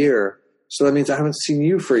for a year. So that means I haven't seen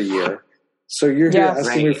you for a year. So you're here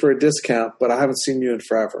asking me for a discount, but I haven't seen you in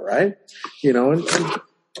forever, right?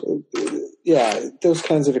 Those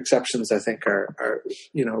kinds of exceptions I think are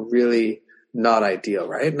really not ideal,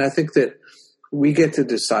 right? And I think that we get to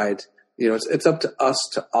decide, it's up to us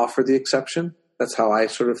to offer the exception. That's how I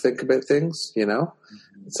sort of think about things,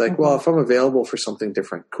 It's like, well, if I'm available for something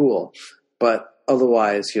different, cool. But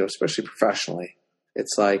otherwise, especially professionally,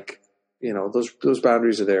 it's like, those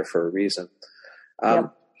boundaries are there for a reason.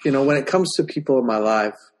 When it comes to people in my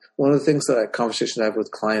life, one of the things that conversations I have with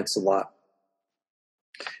clients a lot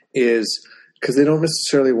is because they don't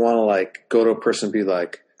necessarily want to like go to a person and be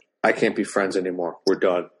like, I can't be friends anymore. We're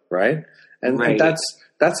done. Right. And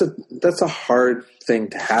that's a hard thing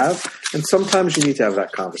to have. And sometimes you need to have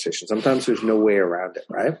that conversation. Sometimes there's no way around it.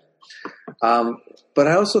 Right. But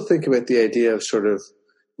I also think about the idea of sort of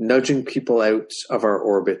nudging people out of our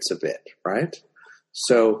orbits a bit. Right.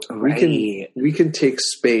 So we can take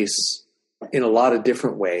space in a lot of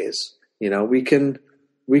different ways. We can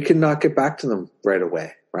not get back to them right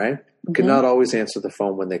away, right? We can not always answer the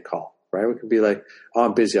phone when they call, right? We can be like, oh,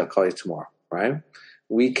 I'm busy, I'll call you tomorrow, right?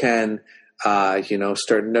 We can,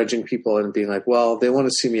 start nudging people and being like, well, they want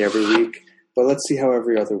to see me every week, but let's see how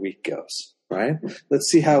every other week goes, right? Let's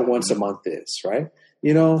see how once a month is, right?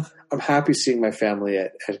 I'm happy seeing my family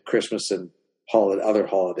at Christmas and other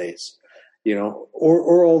holidays.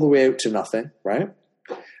 Or all the way out to nothing, right?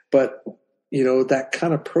 But, that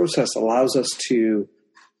kind of process allows us to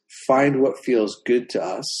find what feels good to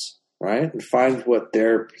us, right? And find what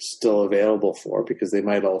they're still available for, because they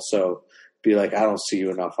might also be like, I don't see you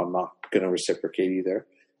enough, I'm not going to reciprocate either.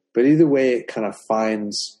 But either way, it kind of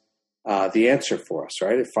finds the answer for us,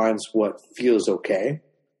 right? It finds what feels okay,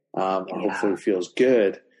 and hopefully feels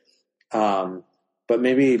good, but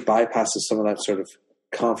maybe bypasses some of that sort of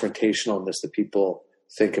confrontationalness that people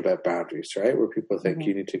think about boundaries, right? Where people think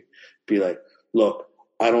you need to be like, look,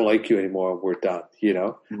 I don't like you anymore, we're done,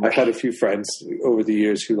 I've had a few friends over the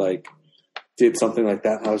years who like did something like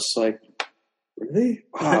that, and I was just like, really?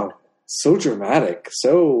 Wow, so dramatic,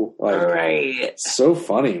 so like so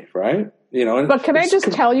funny, right? But can I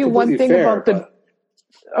just tell you one thing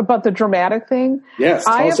about the dramatic thing? Yes,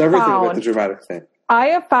 tell us everything about the dramatic thing. I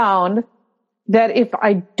have found that if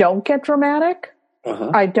I don't get dramatic,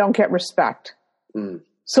 I don't get respect.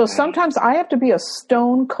 So sometimes I have to be a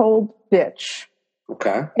stone cold bitch.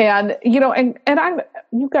 Okay. And, and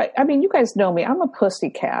you guys know me. I'm a pussy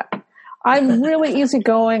cat. I'm really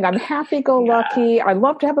easygoing. I'm happy-go-lucky. I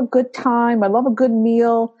love to have a good time. I love a good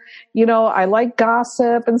meal. I like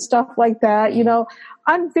gossip and stuff like that.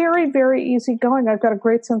 I'm very, very easygoing. I've got a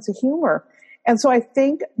great sense of humor. And so I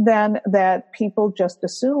think then that people just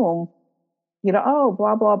assume, oh,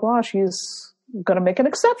 blah, blah, blah, she's going to make an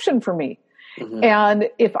exception for me. And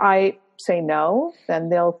if I say no, then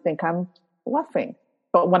they'll think I'm bluffing.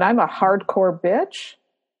 But when I'm a hardcore bitch,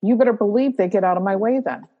 you better believe they get out of my way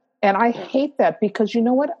then. And I hate that, because you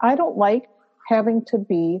know what? I don't like having to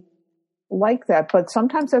be like that. But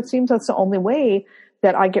sometimes that seems that's the only way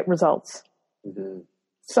that I get results.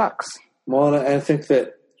 Sucks. Well, and I think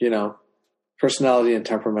that, personality and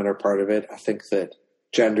temperament are part of it. I think that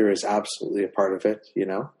gender is absolutely a part of it,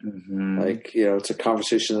 it's a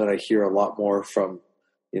conversation that I hear a lot more from,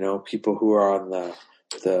 people who are on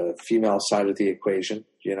the female side of the equation,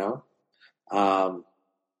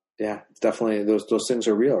 definitely those things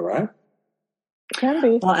are real, right? Can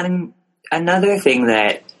be. Well, and another thing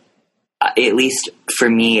that, at least for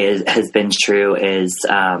me, has been true is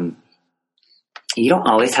you don't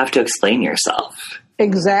always have to explain yourself.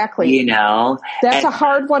 Exactly. You know? That's a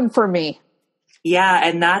hard one for me. Yeah,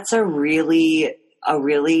 and that's a really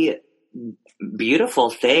beautiful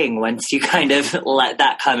thing once you kind of let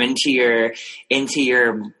that come into your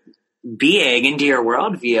being, into your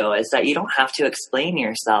worldview, is that you don't have to explain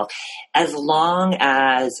yourself, as long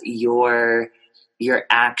as your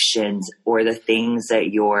actions or the things that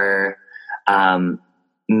you're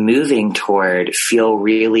moving toward feel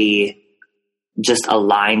really just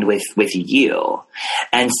aligned with you.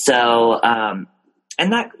 And so,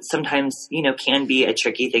 and that sometimes, can be a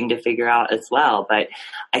tricky thing to figure out as well. But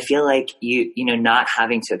I feel like not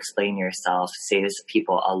having to explain yourself saves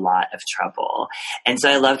people a lot of trouble. And so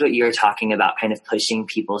I loved what you were talking about, kind of pushing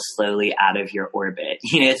people slowly out of your orbit.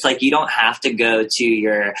 It's like, you don't have to go to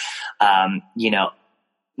your,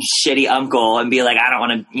 shitty uncle and be like, I don't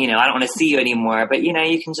want to see you anymore. But, you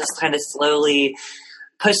can just kind of slowly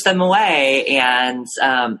push them away, and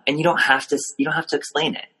you don't have to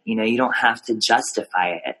explain it. You don't have to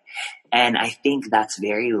justify it. And I think that's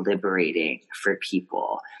very liberating for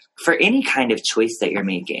people, for any kind of choice that you're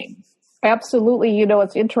making. Absolutely.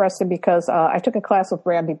 It's interesting because I took a class with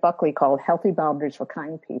Brandy Buckley called Healthy Boundaries for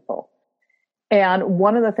Kind People. And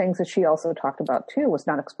one of the things that she also talked about too was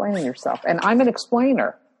not explaining yourself. And I'm an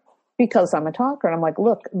explainer because I'm a talker. And I'm like,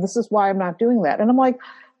 look, this is why I'm not doing that. And I'm like,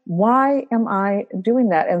 why am I doing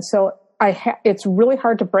that? And so it's really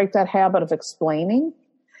hard to break that habit of explaining.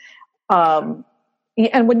 And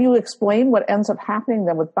when you explain what ends up happening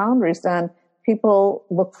then with boundaries, then people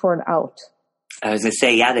look for an out. I was going to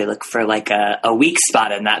say, yeah, they look for like a weak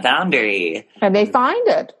spot in that boundary. And they find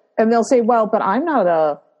it. And they'll say, well, but I'm not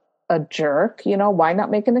a jerk, why not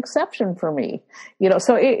make an exception for me?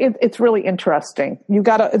 So it's really interesting. You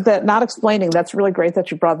got that not explaining. That's really great that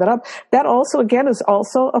you brought that up. That also, again, is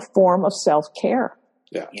also a form of self-care.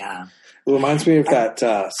 Yeah. Yeah. It reminds me of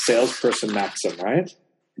that salesperson maxim, right?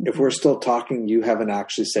 If we're still talking, you haven't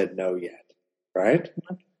actually said no yet, right?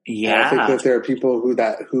 Yeah. And I think that there are people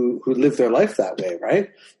who live their life that way, right?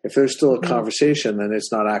 If there's still a conversation, then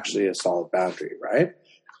it's not actually a solid boundary, right?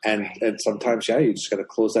 And sometimes, you just got to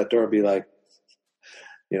close that door and be like,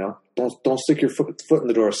 don't stick your foot in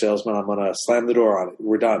the door, salesman. I'm going to slam the door on it.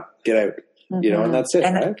 We're done. Get out. And that's it,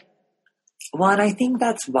 right? Well, and I think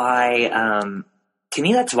that's why, to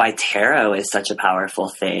me, that's why tarot is such a powerful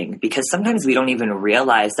thing, because sometimes we don't even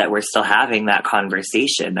realize that we're still having that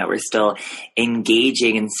conversation, that we're still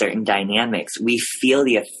engaging in certain dynamics. We feel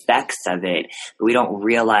the effects of it, but we don't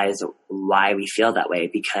realize why we feel that way,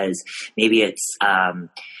 because maybe it's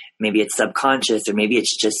subconscious, or maybe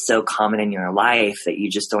it's just so common in your life that you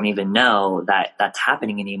just don't even know that that's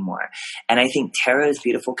happening anymore. And I think tarot is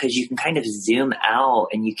beautiful because you can kind of zoom out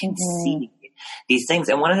and you can see these things.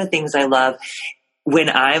 And one of the things I love when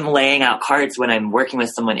I'm laying out cards, when I'm working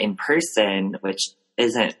with someone in person, which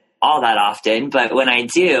isn't all that often, but when I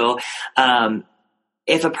do,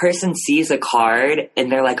 if a person sees a card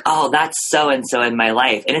and they're like, oh, that's so-and-so in my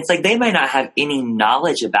life. And it's like, they might not have any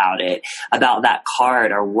knowledge about it, about that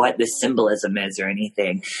card or what the symbolism is or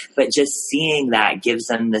anything. But just seeing that gives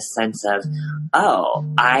them this sense of, oh,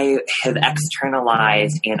 I have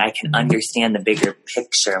externalized and I can understand the bigger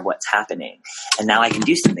picture of what's happening. And now I can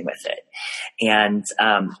do something with it. And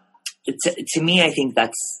to me, I think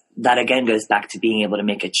that again goes back to being able to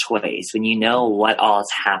make a choice. When you know what all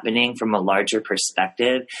is happening from a larger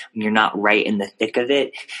perspective, when you're not right in the thick of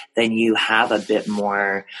it, then you have a bit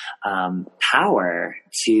more power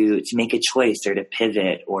to make a choice or to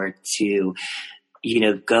pivot or to,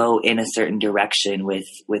 go in a certain direction with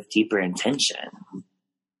deeper intention.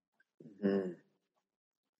 Mm-hmm.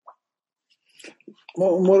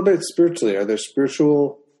 Well, what about spiritually? Are there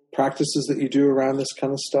spiritual practices that you do around this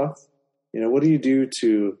kind of stuff? What do you do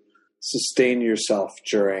to sustain yourself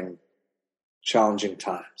during challenging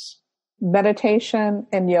times? Meditation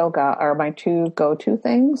and yoga are my two go-to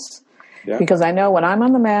things. Yeah. Because I know when I'm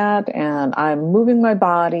on the mat and I'm moving my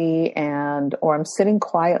body or I'm sitting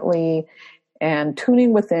quietly and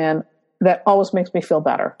tuning within, that always makes me feel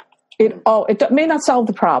better. It may not solve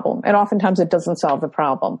the problem, and oftentimes it doesn't solve the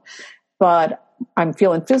problem, but I'm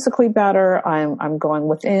feeling physically better. I'm going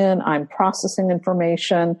within. I'm processing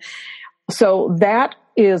information. So that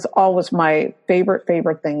is always my favorite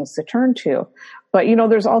things to turn to. But,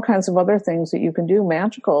 there's all kinds of other things that you can do,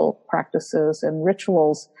 magical practices and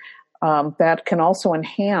rituals that can also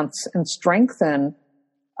enhance and strengthen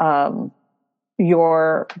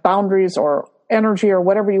your boundaries or energy or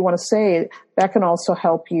whatever you want to say. That can also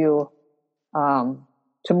help you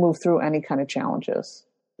to move through any kind of challenges.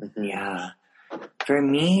 Yeah. For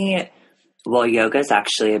me, well, yoga is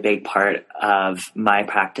actually a big part of my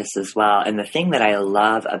practice as well. And the thing that I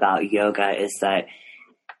love about yoga is that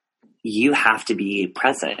you have to be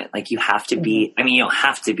present. Like you have to be, I mean, you don't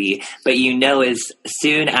have to be, but as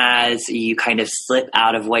soon as you kind of slip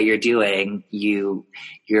out of what you're doing, your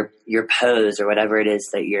pose or whatever it is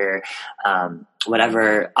that you're,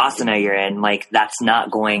 whatever asana you're in, like that's not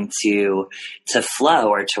going to flow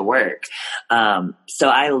or to work. So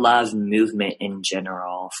I love movement in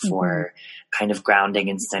general for kind of grounding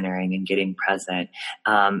and centering and getting present.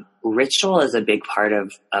 Ritual is a big part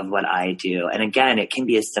of what I do. And again, it can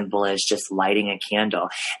be as simple as just lighting a candle.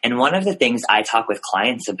 And one of the things I talk with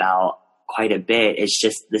clients about quite a bit is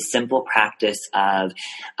just the simple practice of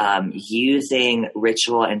using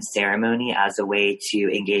ritual and ceremony as a way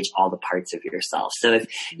to engage all the parts of yourself. So if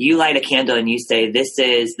you light a candle and you say, this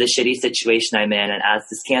is the shitty situation I'm in, and as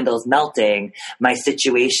this candle is melting, my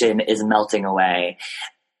situation is melting away.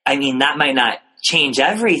 I mean, that might not change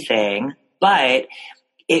everything, but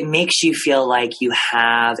it makes you feel like you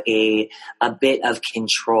have a bit of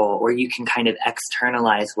control, or you can kind of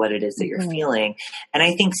externalize what it is that you're feeling. And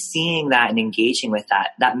I think seeing that and engaging with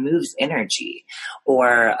that moves energy.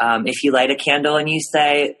 Or if you light a candle and you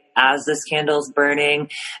say, as this candle's burning,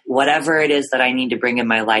 whatever it is that I need to bring in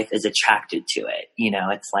my life is attracted to it.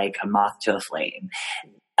 It's like a moth to a flame.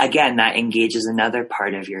 Again, that engages another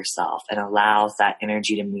part of yourself and allows that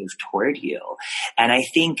energy to move toward you. And I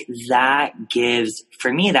think that gives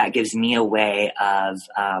me a way of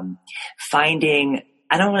finding,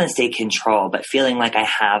 I don't want to say control, but feeling like I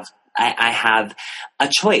have a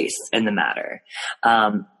choice in the matter.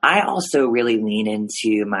 I also really lean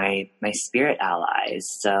into my spirit allies.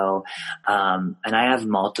 So, and I have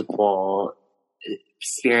multiple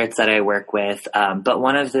spirits that I work with. But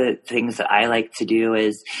one of the things that I like to do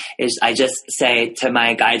is I just say to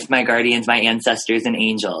my guides, my guardians, my ancestors and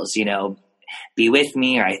angels, be with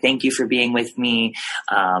me, or I thank you for being with me.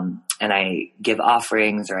 And I give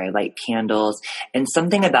offerings, or I light candles, and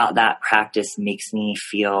something about that practice makes me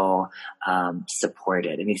feel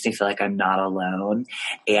supported. It makes me feel like I'm not alone,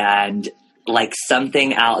 and like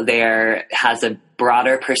something out there has a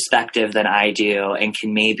broader perspective than I do and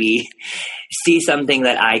can maybe see something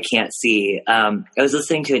that I can't see. I was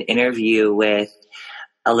listening to an interview with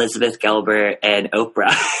Elizabeth Gilbert and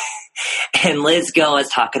Oprah. And Liz Gill was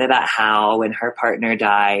talking about how when her partner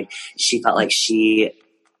died, she felt like she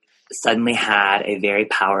suddenly had a very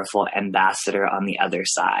powerful ambassador on the other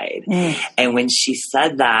side. And when she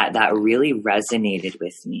said that really resonated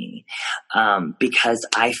with me, because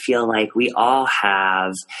I feel like we all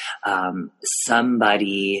have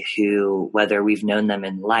somebody who, whether we've known them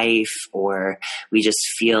in life or we just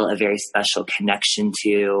feel a very special connection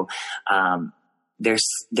to,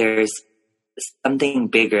 there's something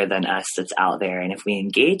bigger than us that's out there. And if we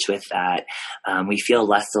engage with that, we feel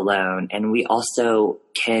less alone. And we also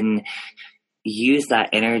can use that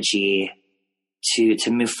energy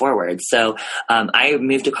to move forward. So I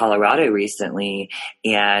moved to Colorado recently,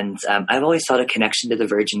 and I've always felt a connection to the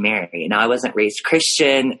Virgin Mary. Now, I wasn't raised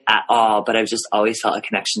Christian at all, but I've just always felt a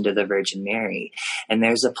connection to the Virgin Mary. And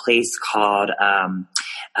there's a place called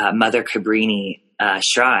Mother Cabrini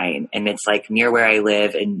shrine, and it's like near where I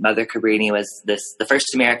live, and Mother Cabrini was the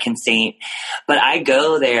first American saint. But I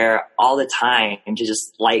go there all the time to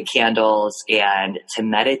just light candles and to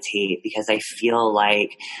meditate, because I feel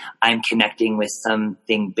like I'm connecting with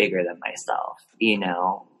something bigger than myself,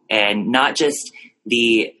 and not just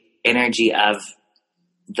the energy of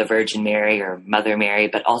the Virgin Mary or Mother Mary,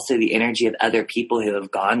 but also the energy of other people who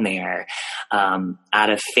have gone there out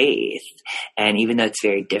of faith. And even though it's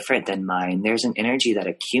very different than mine, there's an energy that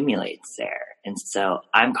accumulates there. And so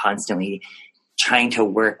I'm constantly trying to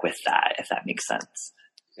work with that, if that makes sense.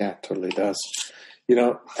 Yeah, it totally does.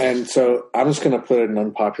 And so I'm just going to put an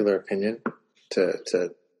unpopular opinion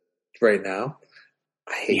to right now.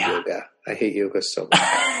 I hate yoga. I hate yoga so much.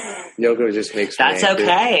 Yoga just makes me angry.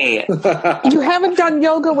 Okay. You haven't done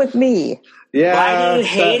yoga with me. Yeah. Why do you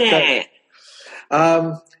hate it?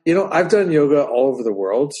 I've done yoga all over the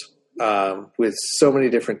world with so many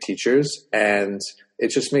different teachers, and it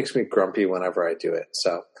just makes me grumpy whenever I do it.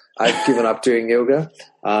 So I've given up doing yoga.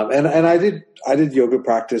 And I did yoga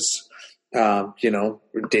practice,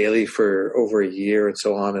 daily for over a year and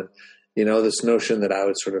so on. And, this notion that I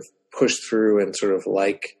would sort of push through and sort of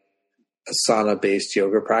like asana-based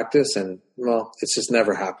yoga practice, and it's just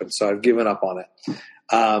never happened. So I've given up on it.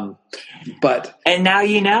 And now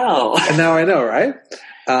you know. And now I know, right?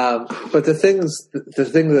 But the thing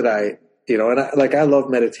that I love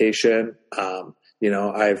meditation.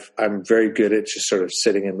 I'm very good at just sort of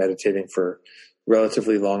sitting and meditating for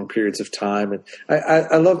relatively long periods of time. And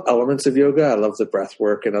I love elements of yoga. I love the breath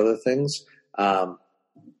work and other things.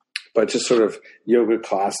 But just sort of yoga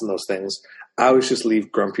class and those things, I always just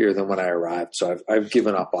leave grumpier than when I arrived. So I've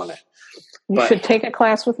given up on it. You should take a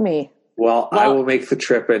class with me. Well, I will make the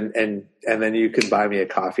trip and then you can buy me a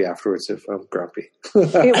coffee afterwards if I'm grumpy.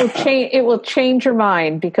 It will change your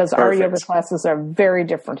mind because Perfect. our yoga classes are very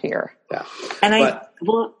different here. Yeah. And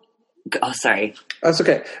sorry. That's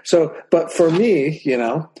okay. So, but for me,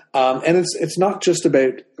 and it's not just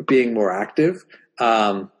about being more active,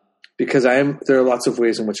 because there are lots of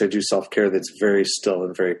ways in which I do self-care that's very still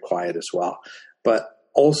and very quiet as well. But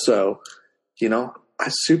also, I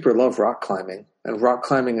super love rock climbing, and rock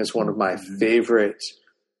climbing is one of my favorite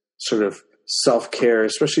sort of self-care,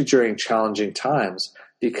 especially during challenging times,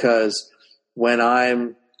 because when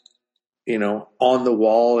I'm, on the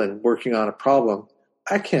wall and working on a problem,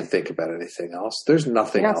 I can't think about anything else. There's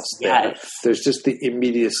nothing else there. Yes. There's just the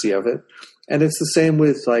immediacy of it. And it's the same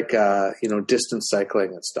with distance cycling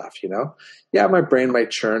and stuff, Yeah, my brain might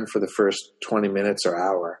churn for the first 20 minutes or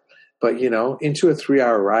hour, but, into a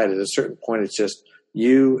 3-hour ride, at a certain point, it's just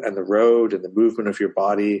you and the road and the movement of your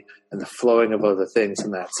body and the flowing of other things.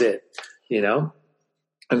 And that's it, And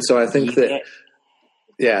so I think that,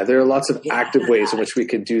 there are lots of active ways in which we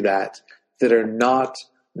can do that are not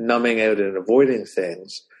numbing out and avoiding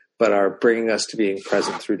things, but are bringing us to being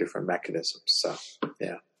present through different mechanisms. So,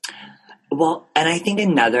 yeah. Well, and I think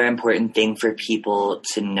another important thing for people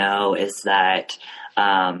to know is that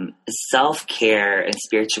self-care and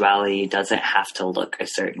spirituality doesn't have to look a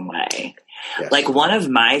certain way. Yes. Like one of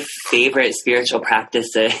my favorite spiritual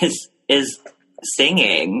practices is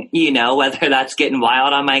singing, whether that's getting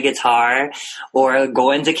wild on my guitar or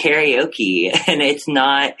going to karaoke. And it's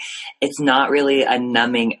not really a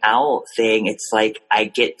numbing out thing. It's like I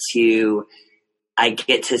get to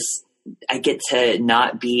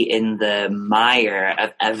not be in the mire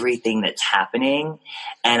of everything that's happening,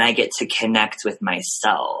 and I get to connect with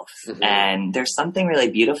myself. Mm-hmm. And there's something really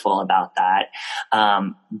beautiful about that.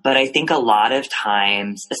 But I think a lot of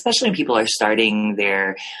times, especially when people are starting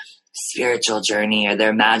their spiritual journey or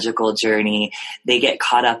their magical journey, they get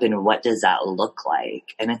caught up in what does that look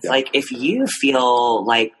like? And it's like, if you feel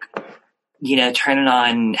like, turning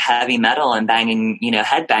on heavy metal and banging,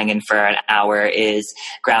 head banging for an hour is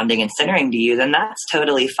grounding and centering to you, then that's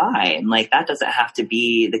totally fine. Like that doesn't have to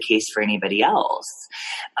be the case for anybody else.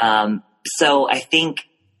 So I think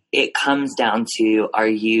it comes down to, are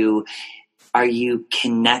you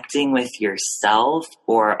connecting with yourself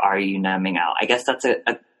or are you numbing out? I guess that's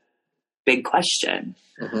a big question.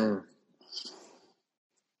 Mm-hmm.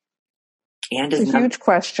 And it's a huge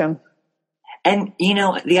question. And,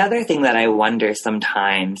 the other thing that I wonder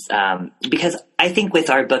sometimes, because I think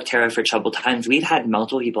with our book, Tarot for Troubled Times, we've had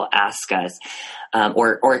multiple people ask us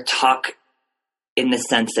or talk in the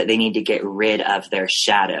sense that they need to get rid of their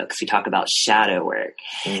shadow, because we talk about shadow work.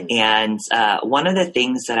 Mm. And one of the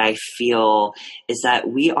things that I feel is that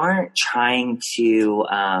we aren't trying to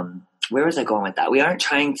where was I going with that? We aren't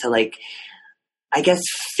trying to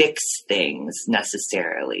fix things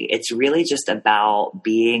necessarily. It's really just about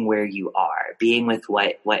being where you are, being with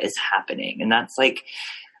what is happening. And that's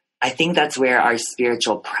I think that's where our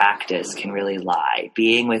spiritual practice can really lie,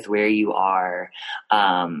 being with where you are.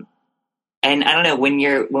 And I don't know, when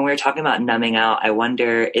we're talking about numbing out, I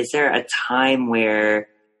wonder, is there a time where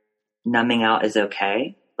numbing out is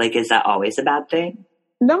okay? Is that always a bad thing?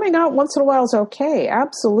 Numbing out once in a while is okay.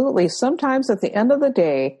 Absolutely. Sometimes at the end of the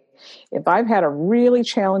day, if I've had a really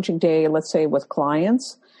challenging day, let's say with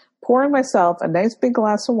clients, pouring myself a nice big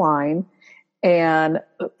glass of wine and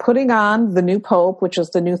putting on the new Pope, which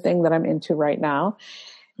is the new thing that I'm into right now,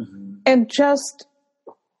 mm-hmm. and just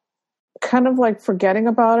kind of forgetting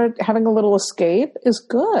about it, having a little escape is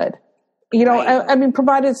good. Right. I mean,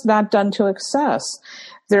 provided it's not done to excess.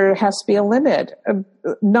 There has to be a limit.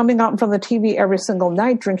 Numbing out in front of the TV every single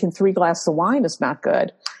night, drinking 3 glasses of wine is not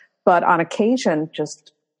good. But on occasion,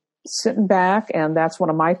 just sitting back, and that's one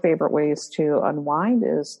of my favorite ways to unwind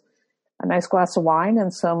is a nice glass of wine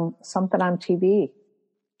and something on TV.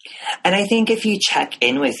 And I think if you check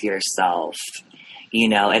in with yourself,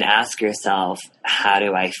 and ask yourself, how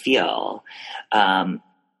do I feel?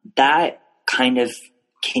 That kind of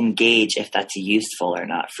can gauge if that's useful or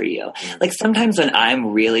not for you. Sometimes when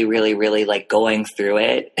I'm really, really, really going through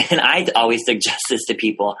it, and I always suggest this to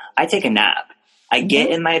people, I take a nap. I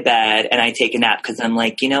get in my bed and I take a nap because I'm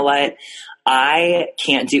you know what? I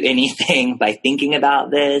can't do anything by thinking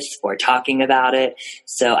about this or talking about it.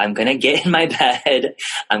 So I'm going to get in my bed.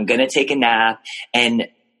 I'm going to take a nap. And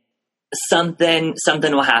something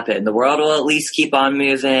will happen. The world will at least keep on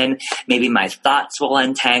moving. Maybe my thoughts will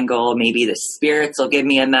untangle. Maybe the spirits will give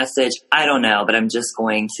me a message. I don't know, but I'm just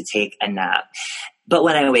going to take a nap. But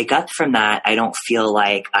when I wake up from that, I don't feel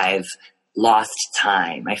like I've lost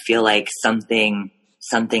time. I feel like something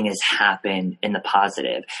has happened in the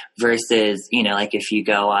positive versus, like if you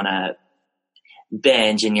go on a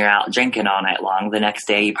binge and you're out drinking all night long, the next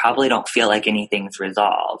day you probably don't feel like anything's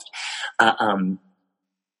resolved.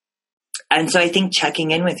 And so I think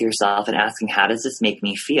checking in with yourself and asking, how does this make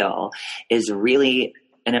me feel, is really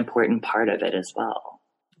an important part of it as well.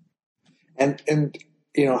 And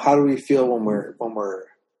how do we feel when we're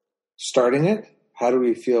starting it? How do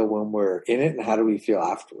we feel when we're in it, and how do we feel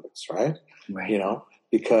afterwards? Right.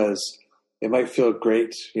 Because it might feel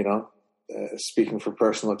great, speaking from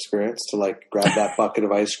personal experience, to like grab that bucket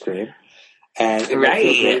of ice cream, and it might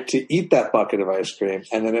feel great to eat that bucket of ice cream,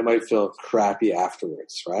 and then it might feel crappy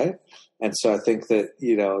afterwards. Right. And so I think that,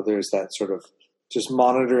 there's that sort of just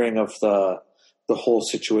monitoring of the whole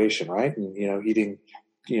situation. Right. And, eating,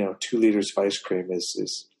 2 liters of ice cream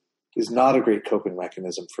is not a great coping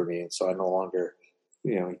mechanism for me. And so I no longer,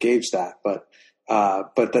 engage that, but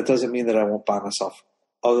that doesn't mean that I won't buy myself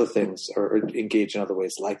other things or engage in other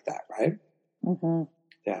ways like that. Right. Mm-hmm.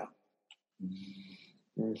 Yeah.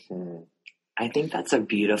 Mm-hmm. I think that's a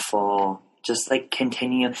beautiful, just like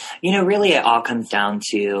continue, really it all comes down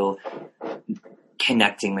to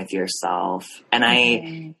connecting with yourself. And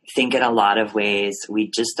I think in a lot of ways, we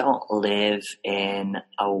just don't live in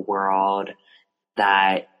a world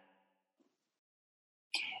that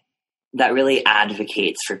really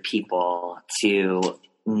advocates for people to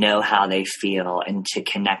know how they feel and to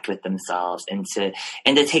connect with themselves and to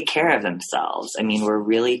take care of themselves. I mean, we're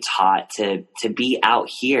really taught to be out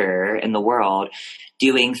here in the world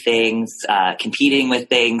doing things, competing with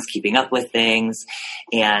things, keeping up with things.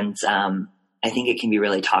 And I think it can be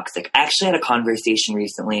really toxic. I actually had a conversation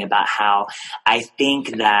recently about how I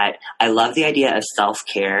think that I love the idea of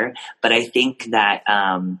self-care, but I think that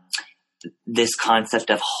this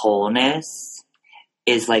concept of wholeness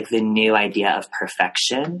is like the new idea of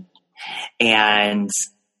perfection. And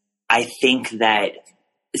I think that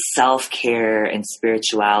self-care and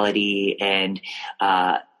spirituality and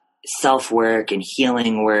self-work and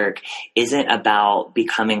healing work isn't about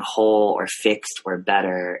becoming whole or fixed or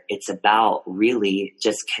better. It's about really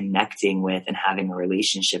just connecting with and having a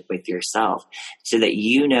relationship with yourself so that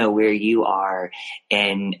you know where you are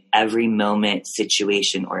in every moment,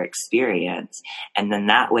 situation, or experience. And then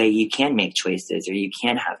that way you can make choices or you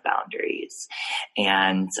can have boundaries.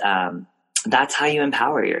 And that's how you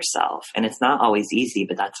empower yourself. And it's not always easy,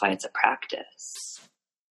 but that's why it's a practice.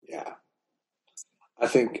 Yeah. I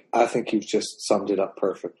think you've just summed it up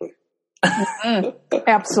perfectly.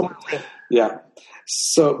 Absolutely. Yeah.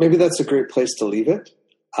 So maybe that's a great place to leave it.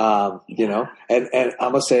 And I'm going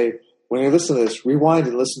to say, when you listen to this, rewind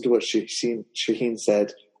and listen to what Shaheen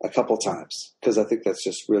said a couple times, because I think that's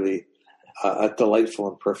just really a delightful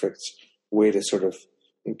and perfect way to sort of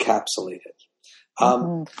encapsulate it.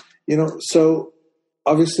 So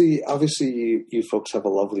obviously you folks have a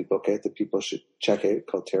lovely book that people should check out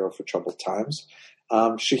called Tarot for Troubled Times.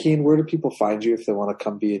 Shaheen, where do people find you if they want to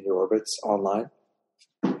come be in your orbits online?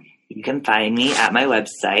 You can find me at my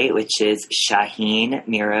website, which is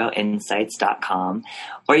ShaheenMiroInsights.com,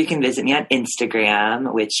 or you can visit me on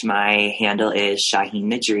Instagram, which my handle is Shaheen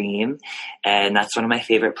the Dream, and that's one of my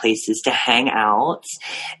favorite places to hang out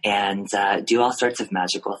and do all sorts of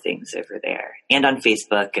magical things over there, and on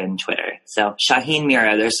Facebook and Twitter. So Shaheen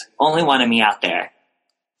Miro, there's only one of me out there.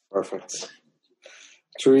 Perfect.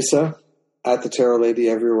 Theresa, at the Tarot Lady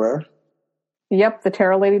everywhere. Yep,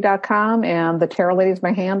 thetarolady.com, and the Tarot Lady is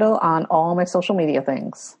my handle on all my social media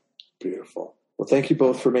things. Beautiful. Well, thank you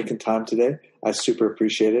both for making time today. I super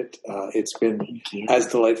appreciate it. It's been as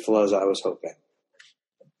delightful as I was hoping.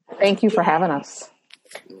 Thank you for having us.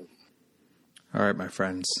 All right, my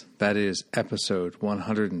friends, that is episode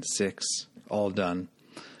 106, all done.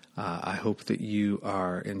 I hope that you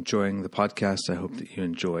are enjoying the podcast. I hope that you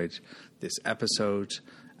enjoyed this episode.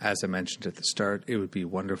 As I mentioned at the start, it would be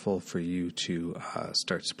wonderful for you to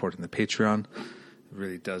start supporting the Patreon. It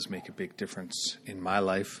really does make a big difference in my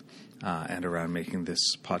life and around making this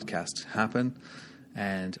podcast happen.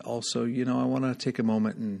 And also, I want to take a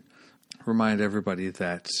moment and remind everybody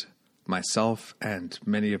that myself and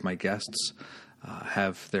many of my guests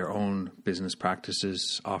have their own business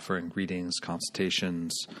practices offering readings,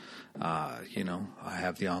 consultations. I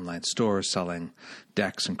have the online store selling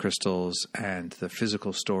decks and crystals and the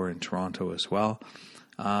physical store in Toronto as well.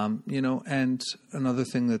 And another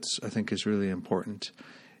thing that's I think is really important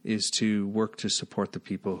is to work to support the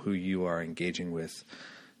people who you are engaging with.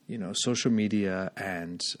 Social media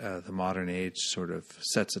and the modern age sort of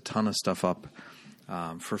sets a ton of stuff up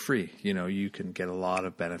for free. You can get a lot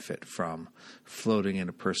of benefit from floating in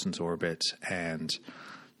a person's orbit and,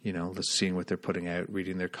 seeing what they're putting out,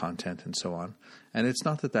 reading their content and so on. And it's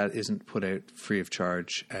not that isn't put out free of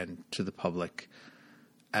charge and to the public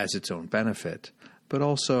as its own benefit, but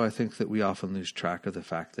also I think that we often lose track of the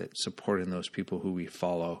fact that supporting those people who we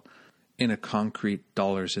follow in a concrete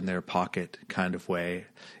dollars in their pocket kind of way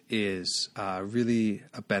is really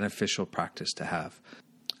a beneficial practice to have.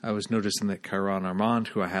 I was noticing that Caron Armand,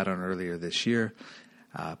 who I had on earlier this year,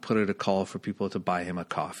 put out a call for people to buy him a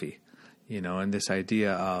coffee. And this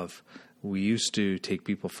idea of we used to take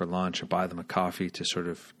people for lunch or buy them a coffee to sort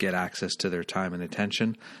of get access to their time and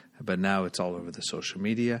attention, but now it's all over the social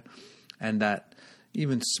media. And that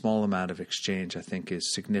even small amount of exchange, I think,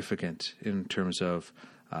 is significant in terms of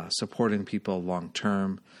supporting people long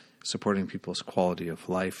term, supporting people's quality of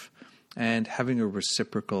life, and having a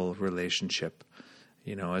reciprocal relationship.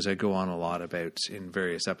 As I go on a lot about in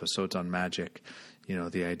various episodes on magic,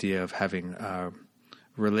 the idea of having a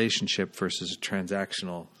relationship versus a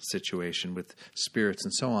transactional situation with spirits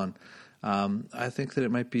and so on, I think that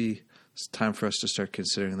it might be time for us to start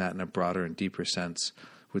considering that in a broader and deeper sense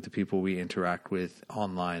with the people we interact with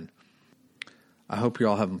online. I hope you're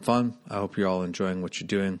all having fun. I hope you're all enjoying what you're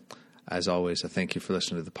doing. As always, I thank you for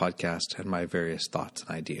listening to the podcast and my various thoughts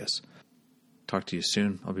and ideas. Talk to you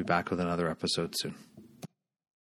soon. I'll be back with another episode soon.